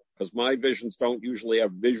visual, because my visions don't usually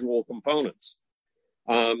have visual components,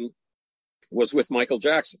 was with Michael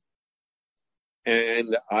Jackson.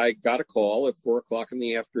 And I got a call at 4:00 in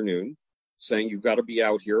the afternoon saying, you've got to be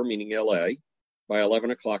out here, meaning LA, by 11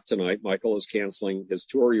 o'clock tonight. Michael is canceling his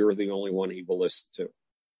tour. You're the only one he will listen to.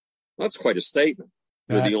 That's quite a statement.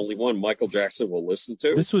 You're the only one Michael Jackson will listen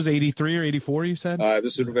to. This was 83 or 84, you said?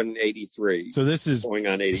 This would have been 83. So this is going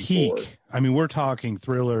on 84. Peak. I mean, we're talking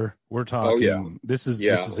Thriller. We're talking, this is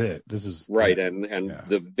it. This is right. And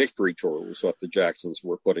the Victory Tour was what the Jacksons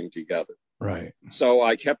were putting together. Right. So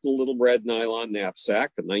I kept a little red nylon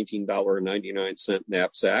knapsack, a $19.99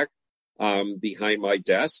 knapsack, behind my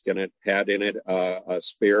desk. And it had in it a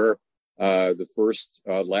spare, the first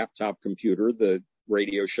laptop computer, the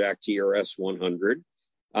Radio Shack TRS 100.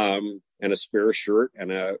 And a spare shirt and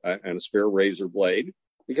a spare razor blade,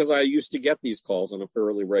 because I used to get these calls on a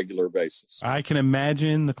fairly regular basis. I can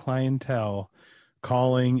imagine the clientele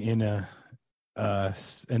calling in a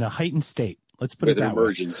heightened state. Let's put it that way.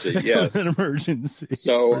 With an emergency, yes. An emergency.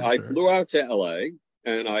 So I flew out to LA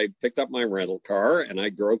and I picked up my rental car and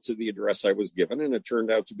I drove to the address I was given, and it turned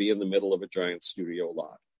out to be in the middle of a giant studio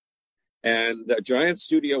lot. And the giant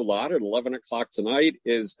studio lot at 11 o'clock tonight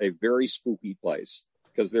is a very spooky place,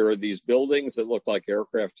 because there are these buildings that look like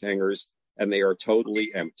aircraft hangars, and they are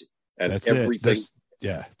totally empty. And that's everything,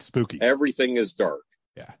 it's spooky. Everything is dark.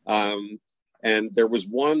 Yeah. And there was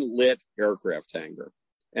one lit aircraft hangar,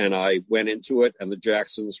 and I went into it, and the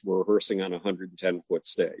Jacksons were rehearsing on a 110-foot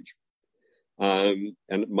stage. And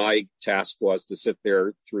my task was to sit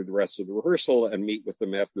there through the rest of the rehearsal and meet with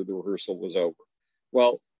them after the rehearsal was over.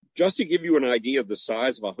 Well, just to give you an idea of the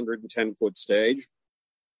size of a 110-foot stage,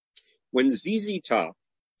 when ZZ Top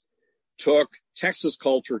took Texas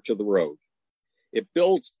culture to the road, it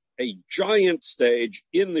built a giant stage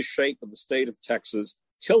in the shape of the state of Texas,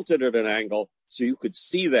 tilted at an angle so you could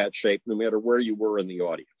see that shape no matter where you were in the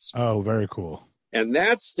audience. Oh, very cool. And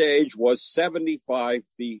that stage was 75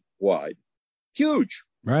 feet wide. Huge.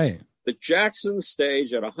 Right. The Jackson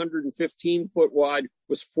stage at 115 foot wide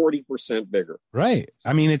was 40% bigger. Right.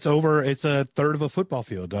 I mean, it's a third of a football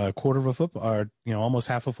field, a quarter of a football, or, almost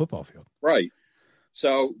half a football field. Right.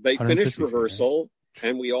 So they finished rehearsal,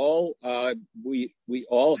 and we all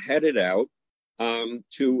headed out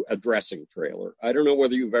to a dressing trailer. I don't know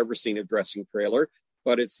whether you've ever seen a dressing trailer,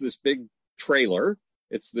 but it's this big trailer.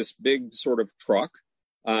 It's this big sort of truck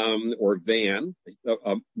or van,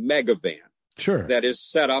 a mega van. Sure. That is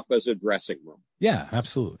set up as a dressing room. Yeah,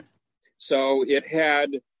 absolutely. So it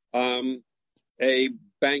had a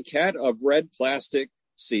banquette of red plastic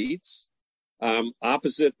seats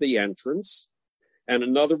opposite the entrance, and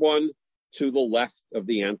another one to the left of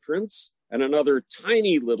the entrance, and another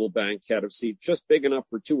tiny little banquette of seats just big enough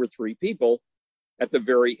for 2 or 3 people at the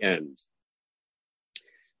very end.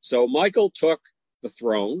 So Michael took the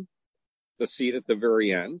throne, the seat at the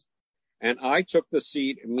very end, and I took the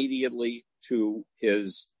seat immediately to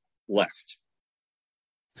his left.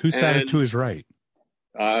 Who sat to his right?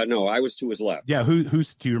 No, I was to his left. Yeah,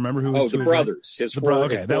 who's? Do you remember who was? Oh, the brothers. Right?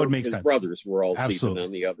 Okay, that would make sense. His brothers were all seated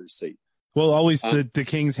on the other seat. Well, always the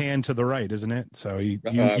king's hand to the right, isn't it? So you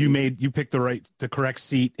picked the correct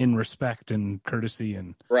seat in respect and courtesy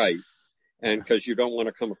and right. And because you don't want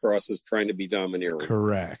to come across as trying to be domineering.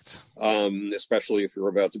 Correct. Especially if you're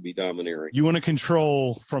about to be domineering. You want to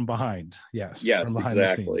control from behind. Yes. Yes,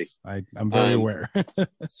 exactly. I'm very aware.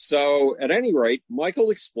 So at any rate, Michael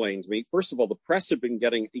explained to me, first of all, the press had been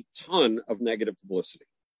getting a ton of negative publicity.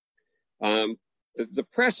 The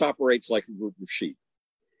press operates like a group of sheep.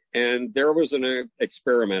 And there was an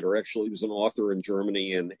experimenter, actually, he was an author in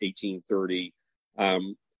Germany in 1830,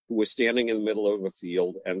 who was standing in the middle of a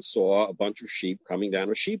field and saw a bunch of sheep coming down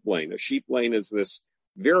a sheep lane. A sheep lane is this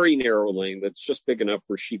very narrow lane that's just big enough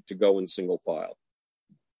for sheep to go in single file.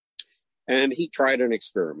 And he tried an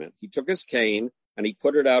experiment. He took his cane and he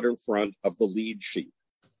put it out in front of the lead sheep,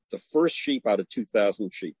 the first sheep out of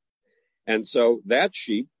 2,000 sheep. And so that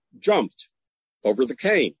sheep jumped over the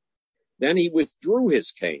cane. Then he withdrew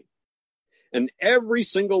his cane. And every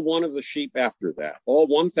single one of the sheep after that, all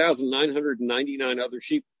 1,999 other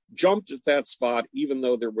sheep, jumped at that spot, even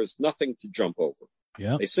though there was nothing to jump over.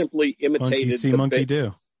 Yeah. They simply imitated monkey see, monkey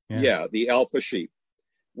do. Yeah, the alpha sheep.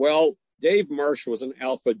 Well, Dave Marsh was an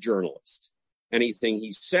alpha journalist. Anything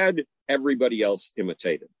he said, everybody else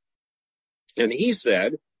imitated. And he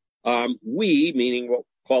said, we, meaning what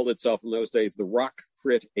called itself in those days the rock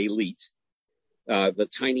crit elite, the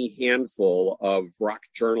tiny handful of rock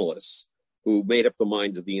journalists who made up the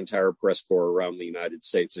minds of the entire press corps around the United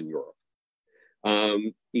States and Europe.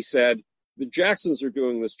 He said, the Jacksons are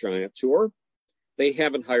doing this giant tour. They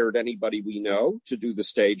haven't hired anybody we know to do the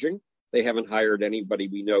staging. They haven't hired anybody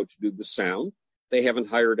we know to do the sound. They haven't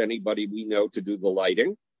hired anybody we know to do the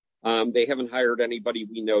lighting. They haven't hired anybody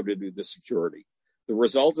we know to do the security. The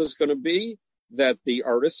result is going to be that the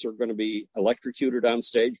artists are going to be electrocuted on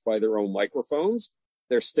stage by their own microphones.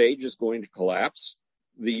 Their stage is going to collapse.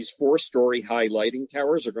 These 4-story high lighting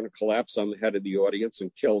towers are going to collapse on the head of the audience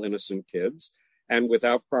and kill innocent kids. And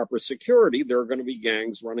without proper security, there are going to be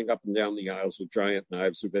gangs running up and down the aisles with giant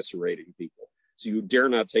knives eviscerating people. So you dare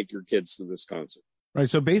not take your kids to this concert. Right.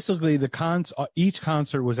 So basically, each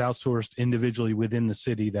concert was outsourced individually within the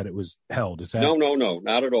city that it was held. Is that? No,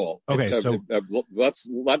 not at all. Okay.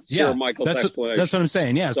 Let's share Michael's explanation. That's what I'm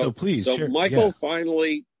saying. Yeah. So please. So Michael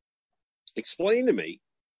finally explained to me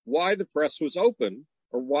why the press was open,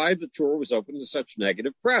 or why the tour was open to such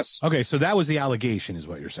negative press. Okay. So that was the allegation, is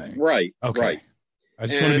what you're saying. Right. Okay. Right. I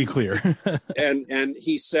just want to be clear. and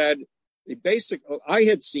he said, I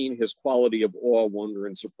had seen his quality of awe, wonder,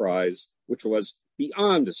 and surprise, which was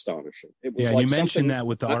beyond astonishing. It was you mentioned that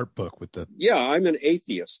with the art book. I'm an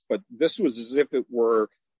atheist, but this was as if it were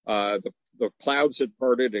the clouds had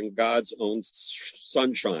parted and God's own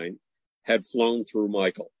sunshine had flown through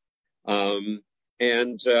Michael.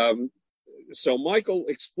 So Michael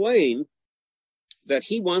explained that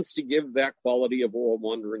he wants to give that quality of awe,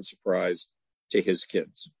 wonder, and surprise to his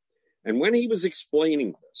kids. And when he was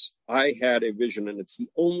explaining this, I had a vision, and it's the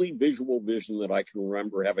only visual vision that I can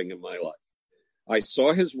remember having in my life. I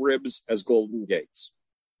saw his ribs as golden gates.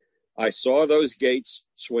 I saw those gates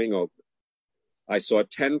swing open. I saw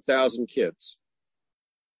 10,000 kids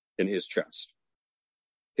in his chest,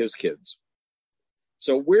 his kids.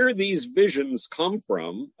 So where these visions come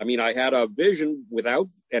from, I mean, I had a vision without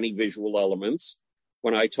any visual elements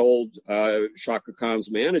when I told Shaka Khan's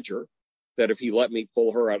manager that if he let me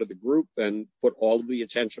pull her out of the group and put all of the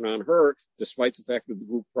attention on her, despite the fact that the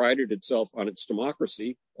group prided itself on its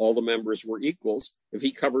democracy, all the members were equals. If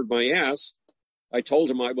he covered my ass, I told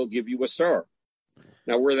him, I will give you a star.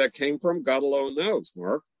 Now, where that came from, God alone knows,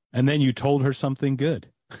 Mark. And then you told her something good.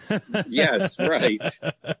 Yes, right.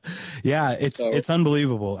 Yeah, it's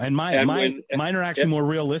unbelievable. And mine are actually more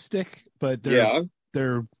realistic, but they're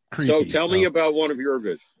creepy. So tell me about one of your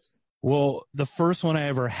visions. Well, the first one I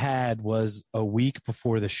ever had was a week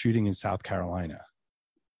before the shooting in South Carolina.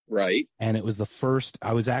 Right. And it was the first,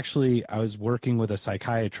 I was working with a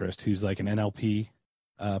psychiatrist who's like an NLP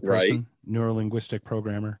person, right. Neuro-linguistic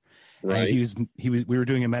programmer. Right. And we were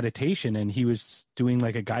doing a meditation, and he was doing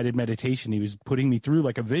like a guided meditation. He was putting me through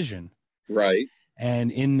like a vision. Right.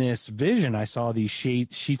 And in this vision, I saw these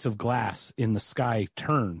sheets of glass in the sky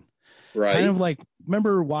turn. Right. Kind of like,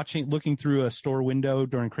 remember looking through a store window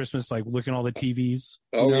during Christmas, like looking at all the TVs?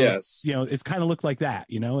 Oh, yes. It's kind of looked like that,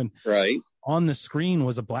 and right. On the screen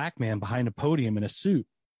was a black man behind a podium in a suit.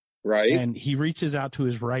 Right. And he reaches out to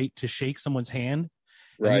his right to shake someone's hand.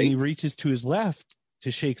 Right. And then he reaches to his left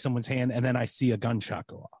to shake someone's hand. And then I see a gunshot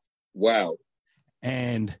go off. Wow.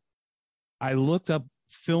 And I looked up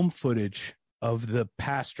film footage of the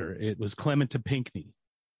pastor. It was Clement Pinckney.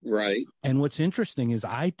 Right. And what's interesting is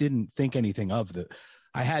I didn't think anything of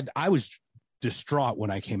I was distraught when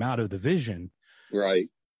I came out of the vision. Right.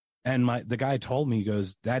 And the guy told me, he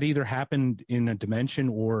goes, that either happened in a dimension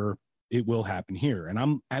or it will happen here.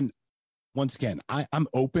 And once again, I'm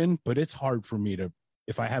open, but it's hard for me to,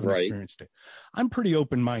 if I haven't experienced it, I'm pretty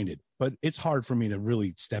open-minded, but it's hard for me to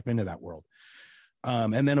really step into that world.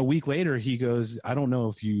 And then a week later, he goes, I don't know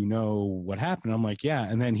if you know what happened. I'm like, yeah.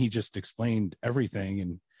 And then he just explained everything.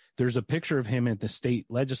 And there's a picture of him at the state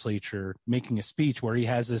legislature making a speech where he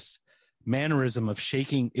has this mannerism of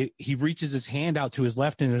shaking. He reaches his hand out to his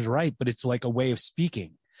left and his right, but it's like a way of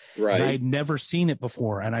speaking. Right. And I had never seen it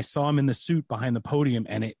before. And I saw him in the suit behind the podium,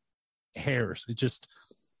 and it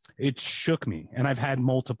shook me. And I've had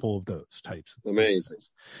multiple of those types. Amazing.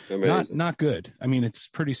 Not good. I mean, it's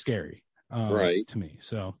pretty scary. To me.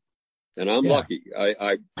 So, and I'm lucky.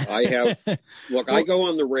 I have, look, I go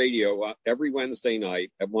on the radio every Wednesday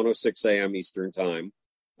night at 1:06 a.m. Eastern time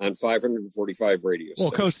on 545 radio stations.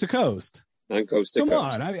 Well, coast to coast. On coast to coast. Come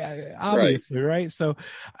on. I obviously, right? So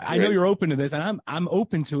I know you're open to this, and I'm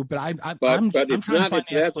open to it, but I'm trying to find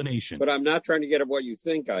an explanation. But I'm not trying to get at what you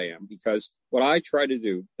think I am, because what I try to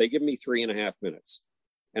do, they give me 3.5 minutes.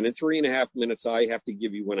 And in 3.5 minutes, I have to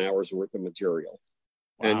give you an hour's worth of material.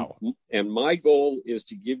 Wow. And my goal is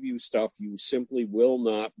to give you stuff you simply will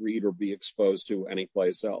not read or be exposed to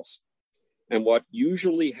anyplace else. And what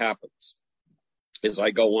usually happens is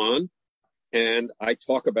I go on and I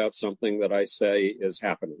talk about something that I say is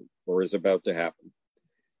happening or is about to happen.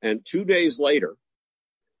 And 2 days later,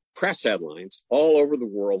 press headlines all over the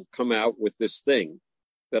world come out with this thing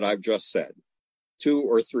that I've just said 2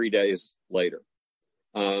 or 3 days later.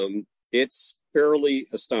 It's fairly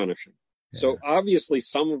astonishing. Yeah. So obviously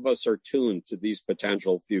some of us are tuned to these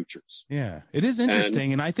potential futures. Yeah, it is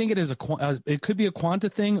interesting. And I think it is it could be a quanta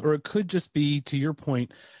thing, or it could just be, to your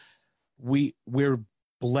point, we're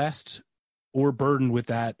blessed or burdened with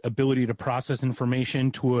that ability to process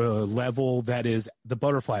information to a level that is the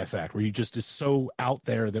butterfly effect, where you just is so out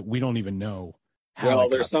there that we don't even know how. Well,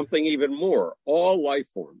 there's something even more. All life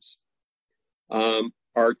forms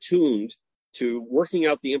are tuned to working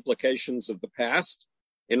out the implications of the past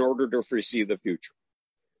in order to foresee the future.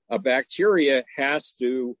 A bacteria has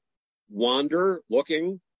to wander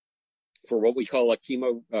looking for what we call a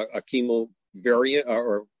chemo variant,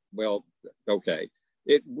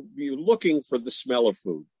 you're looking for the smell of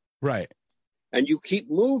food. Right. And you keep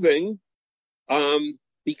moving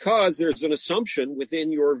because there's an assumption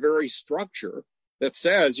within your very structure that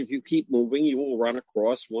says if you keep moving, you will run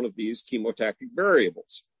across one of these chemotactic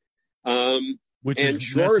variables. Which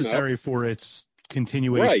is necessary for its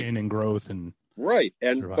continuation and growth and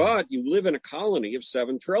survival. But you live in a colony of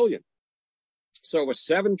 7 trillion. So a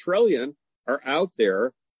 7 trillion are out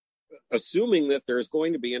there assuming that there's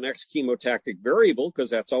going to be an next chemotactic variable, because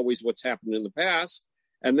that's always what's happened in the past,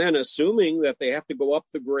 and then assuming that they have to go up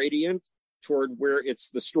the gradient toward where it's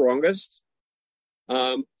the strongest.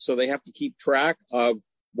 So they have to keep track of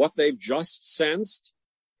what they've just sensed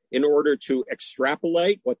in order to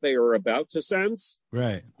extrapolate what they are about to sense.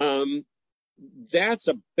 Right. That's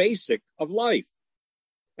a basic of life.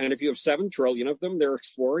 And if you have 7 trillion of them, they're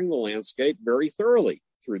exploring the landscape very thoroughly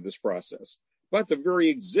through this process. But the very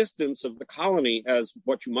existence of the colony as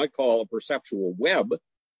what you might call a perceptual web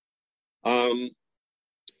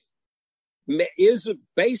is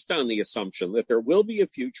based on the assumption that there will be a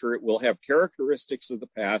future. It will have characteristics of the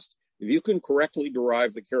past. If you can correctly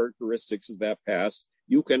derive the characteristics of that past,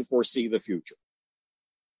 you can foresee the future.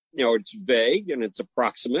 You know, it's vague and it's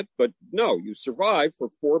approximate, but no, you survive for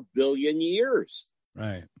 4 billion years.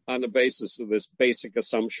 Right. On the basis of this basic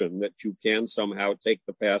assumption that you can somehow take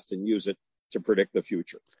the past and use it to predict the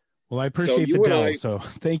future. Well, I appreciate the delve, so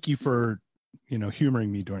thank you for,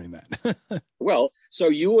 humoring me during that. Well, so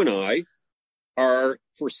you and I are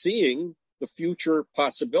foreseeing the future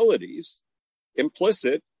possibilities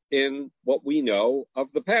implicit in what we know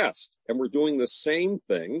of the past. And we're doing the same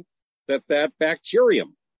thing that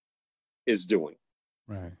bacterium is doing.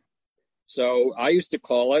 Right. So I used to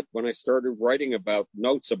call it, when I started writing about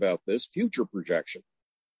notes about this, future projection.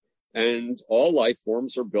 And all life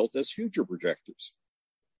forms are built as future projectors.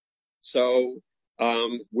 So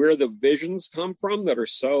where the visions come from that are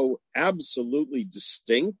so absolutely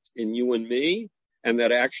distinct in you and me, and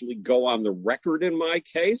that actually go on the record in my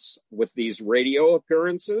case with these radio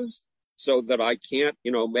appearances, so that I can't,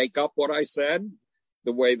 make up what I said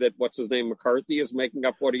the way that McCarthy is making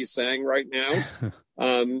up what he's saying right now.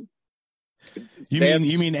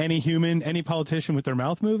 You mean any human, any politician with their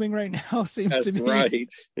mouth moving right now? Seems that's to be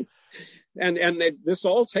right. And this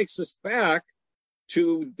all takes us back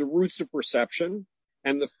to the roots of perception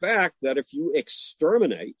and the fact that if you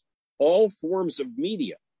exterminate all forms of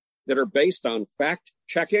media that are based on fact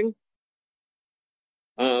checking,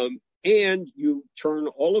 and you turn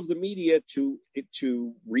all of the media to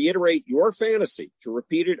reiterate your fantasy, to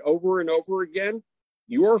repeat it over and over again,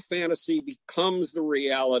 your fantasy becomes the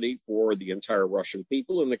reality for the entire Russian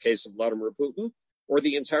people in the case of Vladimir Putin, or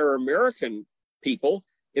the entire American people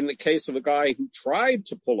in the case of a guy who tried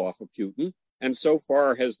to pull off a Putin and so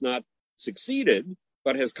far has not succeeded,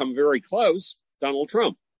 but has come very close, Donald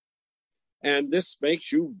Trump. And this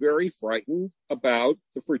makes you very frightened about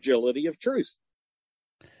the fragility of truth.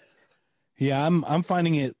 Yeah, I'm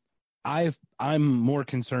finding it. I'm more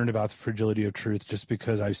concerned about the fragility of truth just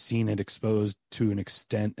because I've seen it exposed to an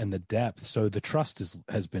extent and the depth. So the trust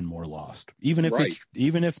has been more lost. Even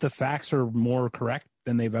if the facts are more correct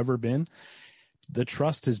than they've ever been, the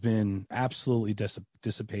trust has been absolutely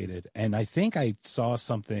dissipated. And I think I saw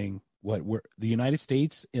something. Where the United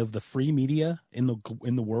States of the free media in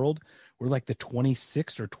the world, we're like the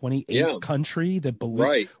 26th or 28th country that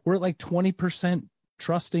believe we're at like 20%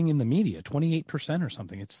 trusting in the media, 28% or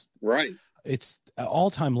something. It's right. It's an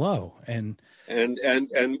all-time low. And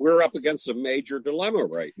we're up against a major dilemma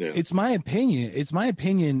right now. It's my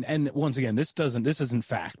opinion. And once again, this isn't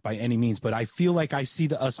fact by any means, but I feel like I see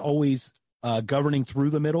us always governing through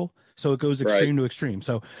the middle. So it goes extreme to extreme.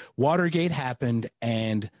 So Watergate happened,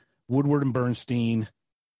 and Woodward and Bernstein,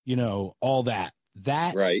 all that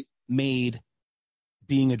made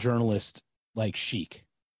being a journalist like chic.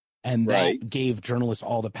 And that gave journalists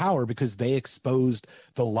all the power because they exposed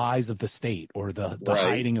the lies of the state or the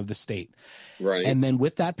hiding of the state. Right. And then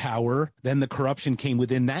with that power, then the corruption came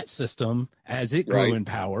within that system as it grew in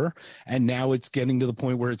power. And now it's getting to the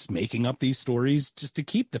point where it's making up these stories just to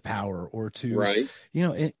keep the power or to,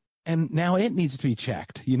 and now it needs to be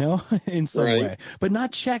checked, in some way, but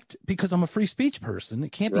not checked because I'm a free speech person.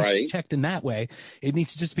 It can't be checked in that way. It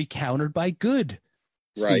needs to just be countered by good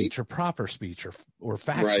speech or proper speech or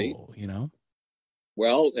factual,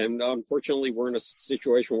 Well, and unfortunately, we're in a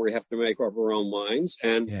situation where we have to make up our own minds.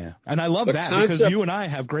 And I love that because you and I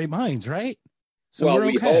have great minds, right? So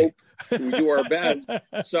we hope we do our best.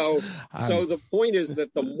 So the point is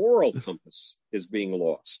that the moral compass is being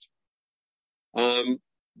lost,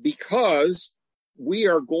 because we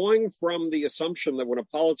are going from the assumption that when a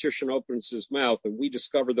politician opens his mouth and we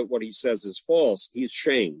discover that what he says is false, he's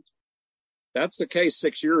shamed. That's the case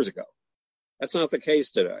 6 years ago. That's not the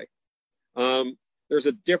case today. There's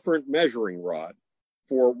a different measuring rod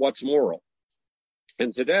for what's moral.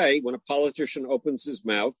 And today, when a politician opens his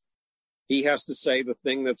mouth, he has to say the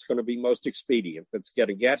thing that's going to be most expedient, that's going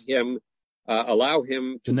to get him, allow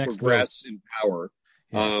him to progress in power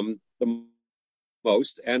the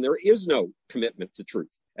most. And there is no commitment to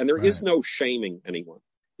truth. And there is no shaming anyone,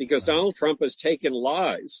 because Donald Trump has taken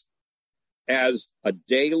lies as a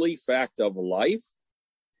daily fact of life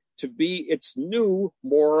to be its new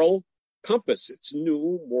moral compass, its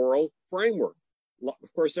new moral framework.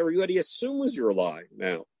 Of course, everybody assumes you're lying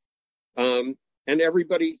now. And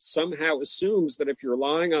everybody somehow assumes that if you're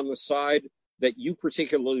lying on the side that you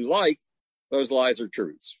particularly like, those lies are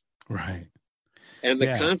truths. Right. And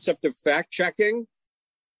the concept of fact-checking,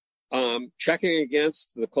 checking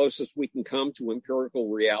against the closest we can come to empirical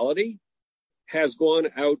reality, has gone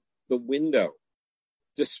out the window,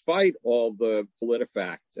 despite all the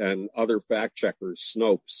PolitiFact and other fact checkers,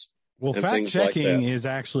 Snopes. Well, fact checking is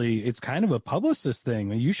actually, it's kind of a publicist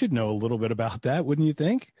thing. You should know a little bit about that, wouldn't you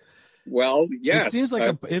think? Well, yes. It seems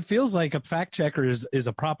like it feels like a fact checker is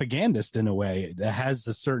a propagandist in a way that has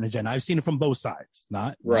a certain agenda. I've seen it from both sides.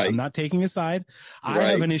 I'm not taking a side. I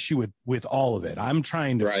have an issue with all of it. I'm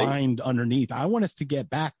trying to find underneath. I want us to get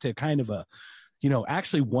back to kind of a,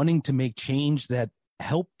 actually wanting to make change that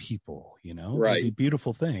help people, It'd be a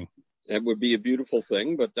beautiful thing. It would be a beautiful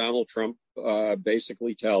thing, but Donald Trump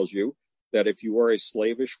basically tells you that if you are a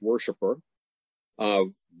slavish worshiper of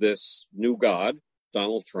this new god,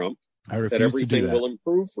 Donald Trump, that everything will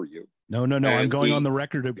improve for you. No. I'm going on the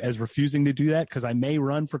record as refusing to do that because I may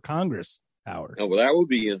run for Congress, Howard. Oh, well, that would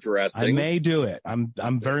be interesting. I may do it. I'm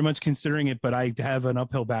very much considering it, but I have an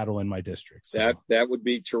uphill battle in my district. So. That would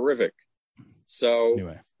be terrific. So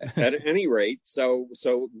anyway. At any rate, so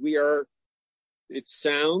we are, it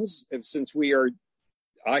sounds, since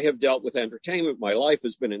I have dealt with entertainment, my life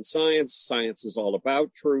has been in science. Science is all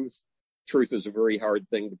about truth. Truth is a very hard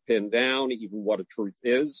thing to pin down. Even what a truth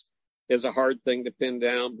is a hard thing to pin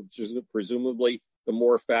down. Presumably, the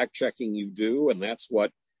more fact-checking you do, and that's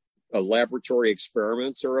what laboratory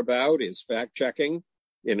experiments are about, is fact-checking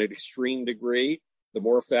in an extreme degree. The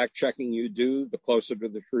more fact-checking you do, the closer to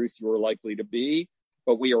the truth you are likely to be.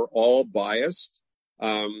 But we are all biased.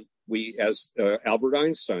 As Albert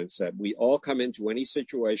Einstein said, we all come into any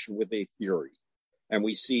situation with a theory, and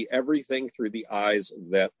we see everything through the eyes of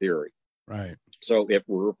that theory. Right. So if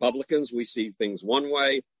we're Republicans, we see things one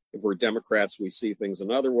way. If we're Democrats, we see things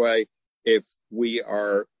another way. If we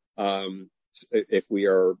are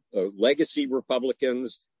legacy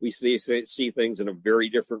Republicans, we see things in a very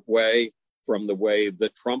different way from the way the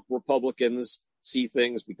Trump Republicans see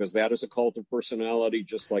things, because that is a cult of personality,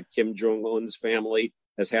 just like Kim Jong-un's family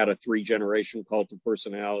has had a 3-generation cult of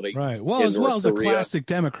personality. Right. Well, as well as the classic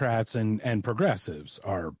Democrats and progressives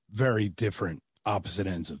are very different opposite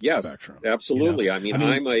ends of the spectrum. Yes, absolutely. I mean,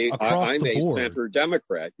 I'm a center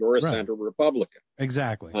Democrat. You're a center Republican.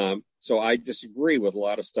 Exactly. So I disagree with a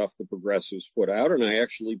lot of stuff the progressives put out, and I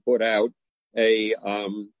actually put out a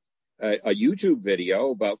YouTube video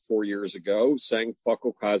about 4 years ago saying fuck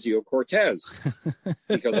Ocasio-Cortez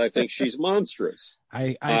because I think she's monstrous.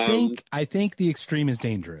 I think the extreme is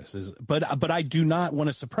dangerous, but I do not want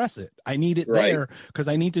to suppress it. I need it there because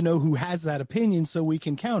I need to know who has that opinion so we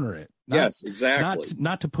can counter it. Yes, exactly.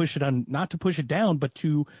 Not to push it down, but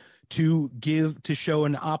to to show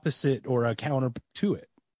an opposite or a counter to it.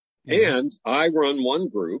 And I run one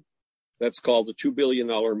group that's called the $2 billion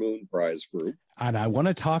Moon Prize Group. And I want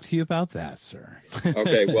to talk to you about that, sir.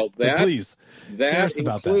 Okay, well, please, that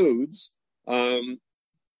includes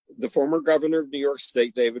the former governor of New York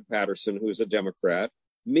State, David Paterson, who is a Democrat,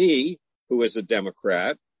 me, who is a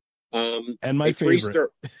Democrat, and my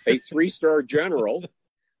favorite, a three-star general,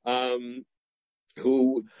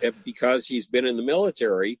 who, because he's been in the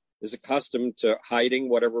military, is accustomed to hiding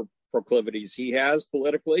whatever proclivities he has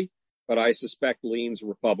politically, but I suspect leans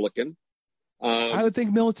Republican. I would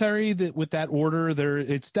think military, that with that order,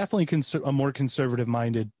 it's definitely a more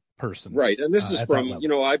conservative-minded person. Right, and this is from,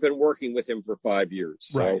 I've been working with him for 5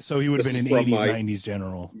 years. So he would have been an 80s, 90s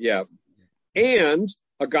general. Yeah, and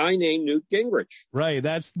a guy named Newt Gingrich. Right,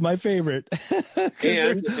 that's my favorite.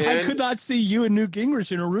 And I could not see you and Newt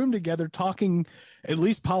Gingrich in a room together talking, at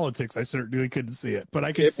least politics. I certainly couldn't see it, but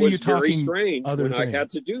I could see you talking. It was very strange when I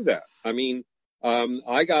had to do that. I mean,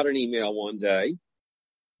 I got an email one day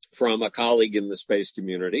from a colleague in the space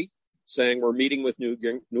community saying, we're meeting with Newt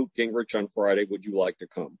Gingrich on Friday. Would you like to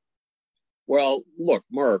come? Well, look,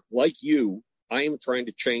 Mark, like you, I am trying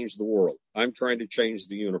to change the world. I'm trying to change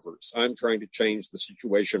the universe. I'm trying to change the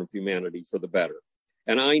situation of humanity for the better.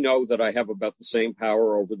 And I know that I have about the same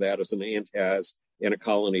power over that as an ant has in a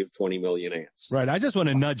colony of 20 million ants. Right. I just want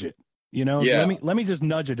to nudge it, Yeah. Let me just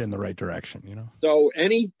nudge it in the right direction, So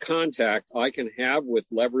any contact I can have with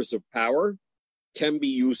levers of power can be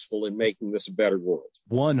useful in making this a better world.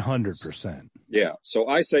 100%. Yeah. So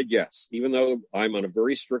I said yes, even though I'm on a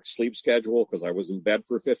very strict sleep schedule because I was in bed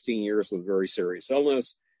for 15 years with a very serious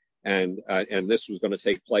illness. And this was going to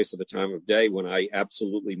take place at a time of day when I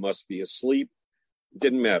absolutely must be asleep. It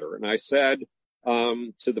didn't matter. And I said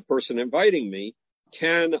to the person inviting me,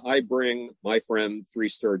 can I bring my friend,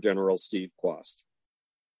 three-star General Steve Quast?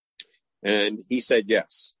 And he said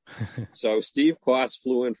yes. So Steve Quast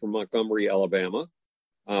flew in from Montgomery, Alabama.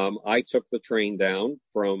 I took the train down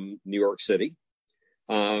from New York City,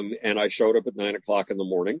 and I showed up at 9 o'clock in the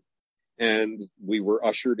morning, and we were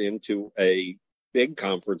ushered into a big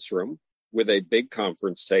conference room with a big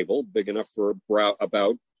conference table, big enough for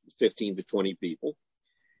about 15 to 20 people.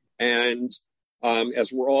 And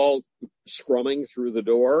as we're all scrumming through the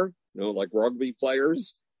door, like rugby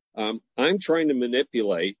players, I'm trying to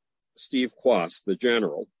manipulate Steve Quast, the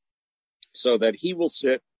general, so that he will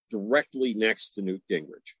sit directly next to Newt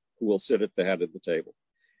Gingrich, who will sit at the head of the table.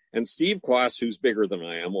 And Steve Quast, who's bigger than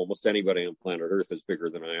I am, almost anybody on planet Earth is bigger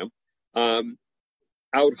than I am,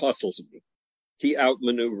 out-hustles me. He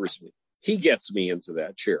outmaneuvers me. He gets me into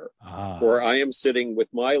that chair, where I am sitting with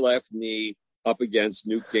my left knee up against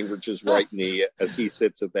Newt Gingrich's right knee as he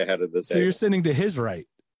sits at the head of the table. So you're sitting to his right.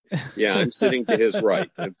 Yeah, I'm sitting to his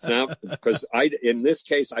right. It's not because in this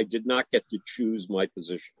case, I did not get to choose my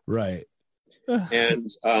position. Right.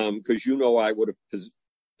 And because I would have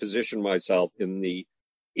positioned myself in the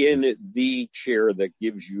chair that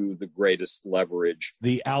gives you the greatest leverage.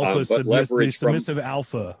 The alpha, the submissive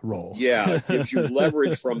alpha role. Yeah, it gives you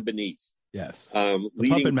leverage from beneath. Yes.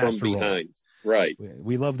 Leading from behind. Role. Right.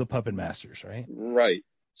 We love the puppet masters, right? Right.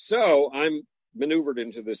 So I'm maneuvered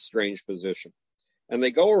into this strange position. And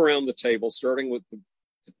they go around the table, starting with the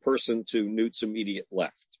person to Newt's immediate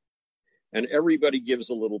left. And everybody gives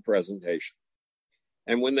a little presentation.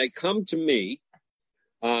 And when they come to me,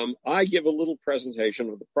 I give a little presentation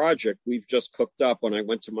of the project we've just cooked up when I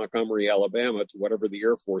went to Montgomery, Alabama, to whatever the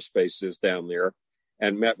Air Force base is down there,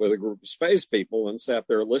 and met with a group of space people and sat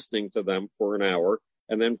there listening to them for an hour.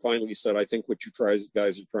 And then finally said, I think what you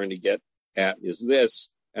guys are trying to get at is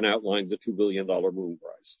this, and outlined the $2 billion moon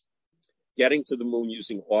prize. Getting to the moon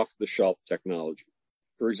using off-the-shelf technology.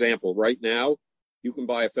 For example, right now, you can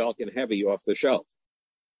buy a Falcon Heavy off the shelf.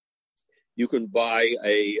 You can buy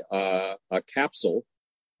a capsule,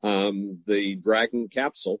 the Dragon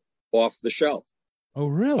capsule, off the shelf. Oh,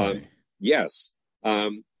 really? Yes.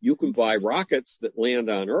 You can buy rockets that land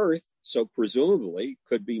on Earth, so presumably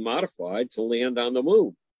could be modified to land on the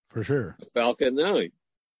moon. For sure. The Falcon 9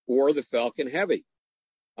 or the Falcon Heavy,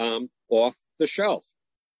 off the shelf.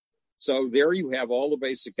 So there you have all the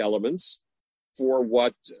basic elements for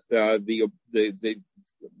what the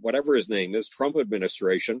whatever his name is, Trump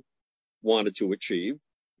administration wanted to achieve,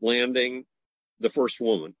 landing the first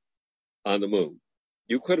woman on the moon.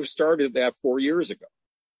 You could have started that 4 years ago,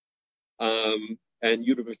 and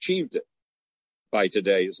you'd have achieved it by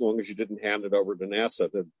today, as long as you didn't hand it over to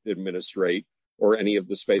NASA to administrate, or any of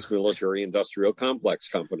the space military industrial complex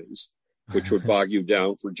companies, which would bog you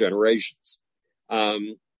down for generations.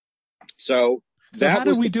 So So how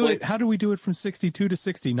do we do it? How do we do it from 62 to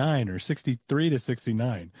 69 or 63 to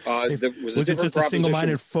 69? Was it just a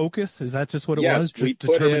single-minded focus? Is that just what it was? Just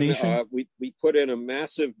determination? We put in a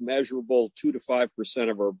massive measurable 2 to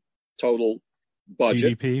 5% of our total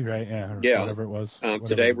budget. GDP, right? Whatever it was.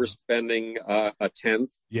 Today we're spending a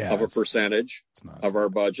tenth of a percentage of our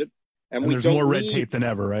budget. And there's more red tape than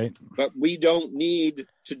ever, right? But we don't need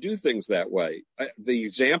to do things that way. The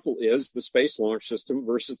example is the space launch system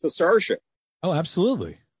versus the Starship. Oh,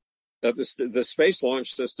 absolutely. The space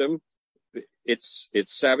launch system, it's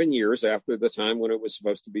 7 years after the time when it was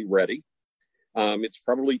supposed to be ready. It's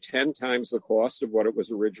probably 10 times the cost of what it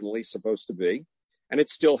was originally supposed to be. And it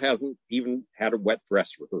still hasn't even had a wet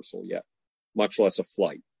dress rehearsal yet, much less a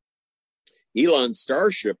flight. Elon's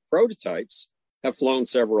Starship prototypes have flown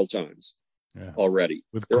several times already.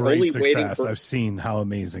 With great success. I've seen how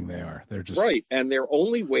amazing they are. They're just right. And they're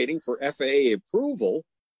only waiting for FAA approval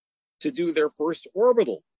to do their first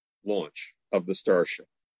orbital launch of the Starship.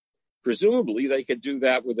 Presumably, they could do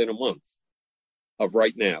that within a month of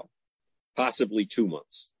right now, possibly 2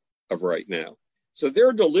 months of right now. So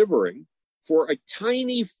they're delivering for a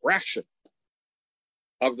tiny fraction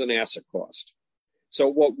of the NASA cost. So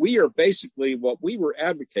what we were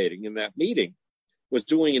advocating in that meeting was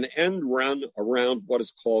doing an end run around what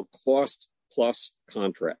is called cost plus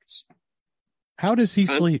contracts. How does he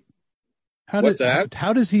sleep? What's that?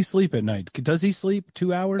 How does he sleep at night? Does he sleep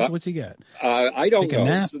 2 hours? What's he get? I don't know. A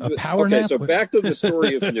nap? A power nap? So back to the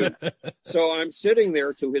story of Newt. So I'm sitting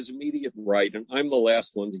there to his immediate right, and I'm the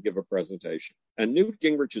last one to give a presentation. And Newt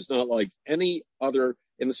Gingrich is not like any other,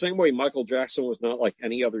 in the same way Michael Jackson was not like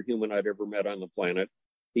any other human I'd ever met on the planet.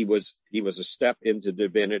 He was a step into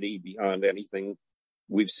divinity beyond anything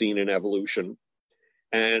we've seen in evolution.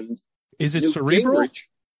 And is it Newt cerebral? Gingrich,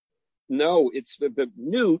 no, but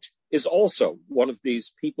Newt is also one of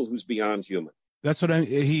these people who's beyond human. That's what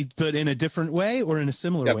but in a different way or in a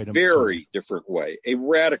similar way? A very different way, a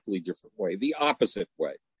radically different way, the opposite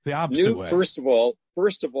way. The opposite Newt, way. First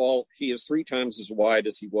of all, he is 3 times as wide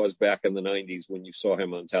as he was back in the 90s when you saw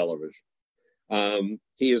him on television.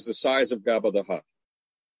 He is the size of Jabba the Hutt.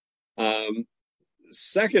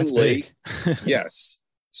 Secondly, yes.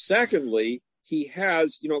 Secondly, he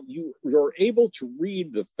has, you're able to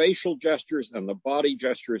read the facial gestures and the body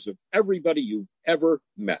gestures of everybody you've ever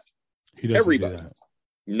met. He doesn't everybody. Do that.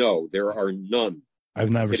 No, there are none. I've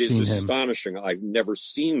never seen him. It is astonishing. I've never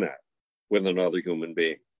seen that with another human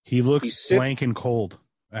being. He looks blank and cold.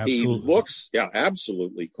 Absolutely. He looks,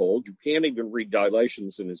 absolutely cold. You can't even read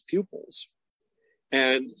dilations in his pupils.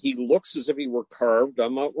 And he looks as if he were carved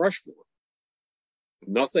on Mount Rushmore.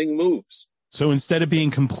 Nothing moves. So instead of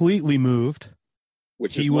being completely moved,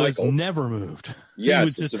 he was never moved.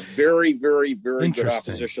 Yes, it's a very, very, very good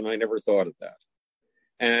opposition. I never thought of that.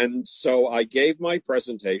 And so I gave my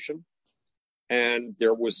presentation, and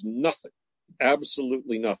there was nothing,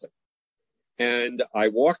 absolutely nothing. And I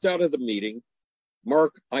walked out of the meeting.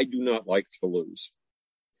 Mark, I do not like to lose.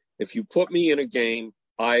 If you put me in a game,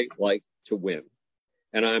 I like to win.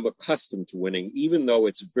 And I'm accustomed to winning, even though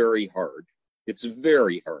it's very hard. It's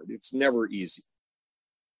very hard. It's never easy.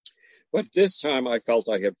 But this time I felt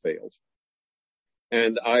I had failed.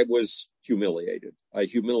 And I was humiliated. I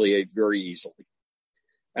humiliate very easily.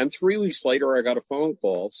 And 3 weeks later, I got a phone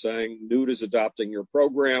call saying, Newt is adopting your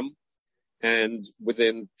program. And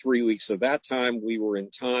within 3 weeks of that time, we were in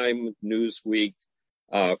Time, Newsweek,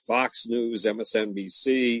 Fox News,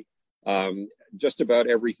 MSNBC, just about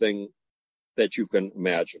everything that you can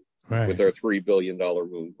imagine. Right. With our $3 billion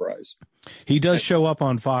moon prize. He does show up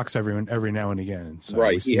on Fox every now and again. So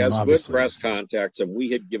right. He has good press contacts, and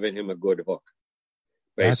we had given him a good hook,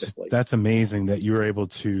 basically. That's amazing that you were able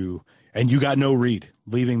to, and you got no read.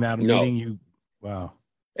 Leaving that meeting, wow.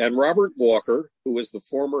 And Robert Walker, who is the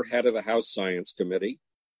former head of the House Science Committee,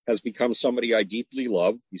 has become somebody I deeply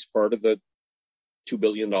love. He's part of the $2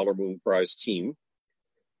 billion moon prize team.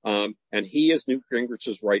 And he is Newt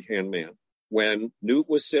Gingrich's right-hand man. When Newt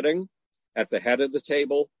was sitting at the head of the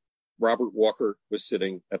table, Robert Walker was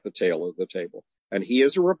sitting at the tail of the table. And he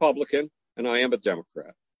is a Republican, and I am a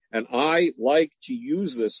Democrat. And I like to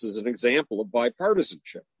use this as an example of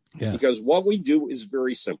bipartisanship. Yes. Because what we do is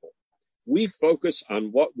very simple. We focus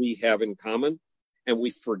on what we have in common, and we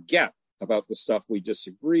forget about the stuff we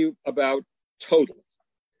disagree about totally.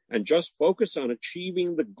 And just focus on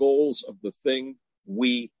achieving the goals of the thing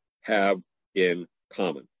we have in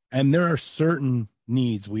common. And there are certain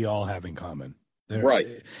needs we all have in common.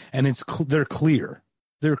 Right. And they're clear.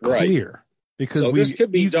 They're clear. Right. Because we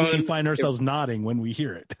easily find ourselves nodding when we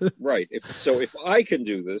hear it. Right. If I can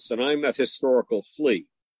do this, and I'm a historical flea,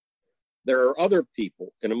 there are other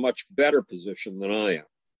people in a much better position than I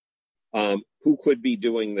am who could be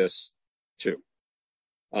doing this too.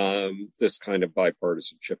 This kind of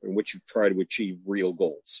bipartisanship in which you try to achieve real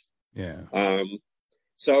goals. Yeah.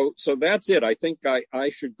 So that's it. I think I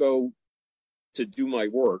should go to do my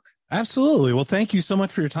work. Absolutely. Well, thank you so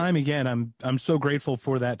much for your time again. I'm so grateful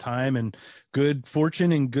for that time, and good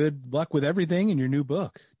fortune and good luck with everything in your new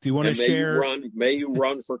book. Do you want to share? May you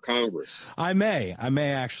run for Congress? I may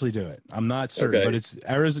actually do it. I'm not certain, but it's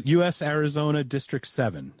U.S. Arizona District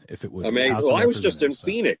 7. If it would. Amazing. Well, I was just in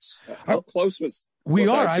Phoenix. How close was? We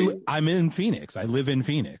are. I'm in Phoenix. I live in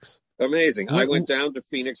Phoenix. Amazing. I went down to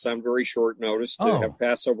Phoenix on very short notice to have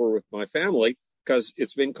Passover with my family because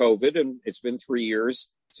it's been COVID and it's been 3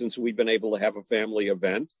 years since we've been able to have a family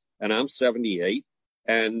event. And I'm 78.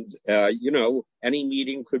 And, any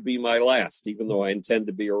meeting could be my last, even though I intend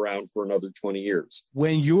to be around for another 20 years.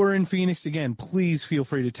 When you're in Phoenix again, please feel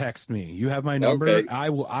free to text me. You have my number. Okay. I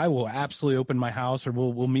will absolutely open my house, or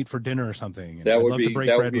we'll meet for dinner or something. That would be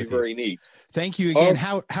very neat. Thank you again.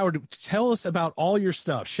 Howard, tell us about all your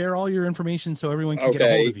stuff. Share all your information so everyone can get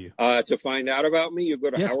a hold of you. To find out about me, you go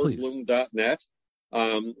to howardbloom.net,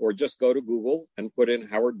 or just go to Google and put in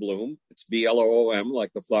Howard Bloom. It's BLOOM,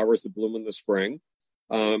 like the flowers that bloom in the spring.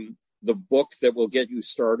 The book that will get you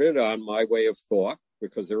started on my way of thought,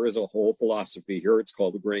 because there is a whole philosophy here. It's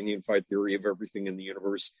called The Grand Unified Theory of Everything in the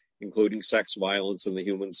Universe, including sex, violence, and the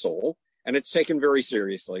human soul. And it's taken very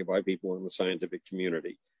seriously by people in the scientific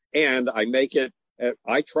community. And I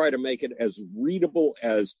try to make it as readable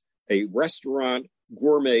as a restaurant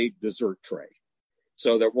gourmet dessert tray,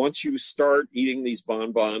 so that once you start eating these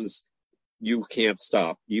bonbons, you can't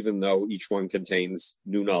stop, even though each one contains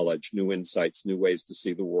new knowledge, new insights, new ways to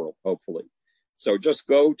see the world, hopefully. So just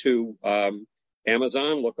go to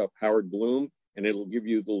Amazon, look up Howard Bloom, and it'll give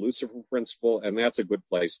you the Lucifer Principle, and that's a good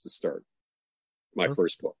place to start. My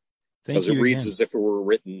first book. Because it reads as if it were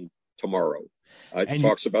written tomorrow. It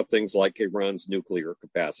talks about things like Iran's nuclear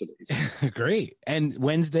capacities. Great. And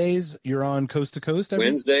Wednesdays, you're on Coast to Coast?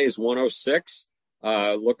 Wednesdays, 106.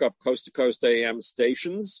 Look up Coast to Coast AM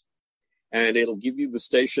stations, and it'll give you the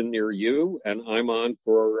station near you. And I'm on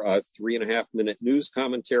for a 3.5-minute news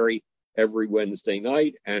commentary every Wednesday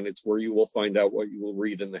night. And it's where you will find out what you will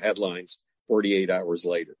read in the headlines 48 hours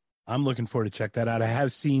later. I'm looking forward to check that out. I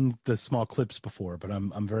have seen the small clips before, but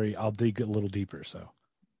I'll dig a little deeper. So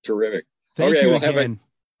terrific. Thank you again.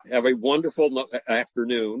 Have a wonderful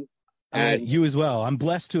afternoon. And you as well. I'm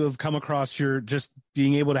blessed to have come across your just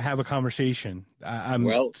being able to have a conversation. I'm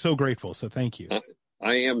so grateful. So thank you.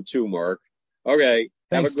 I am too, Mark. Okay.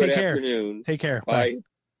 Thanks. Have a good afternoon. Take care. Bye.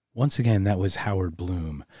 Once again, that was Howard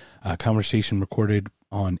Bloom, a conversation recorded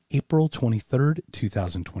on April 23rd,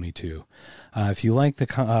 2022. If you like the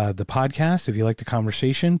podcast, if you like the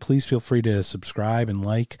conversation, please feel free to subscribe and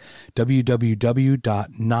like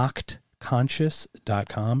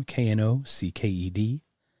www.knockedconscious.com,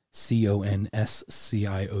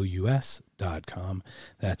 KNOCKED.CONSCIOUS.com.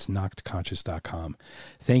 That's knockedconscious.com.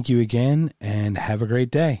 Thank you again and have a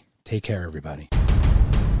great day. Take care, everybody.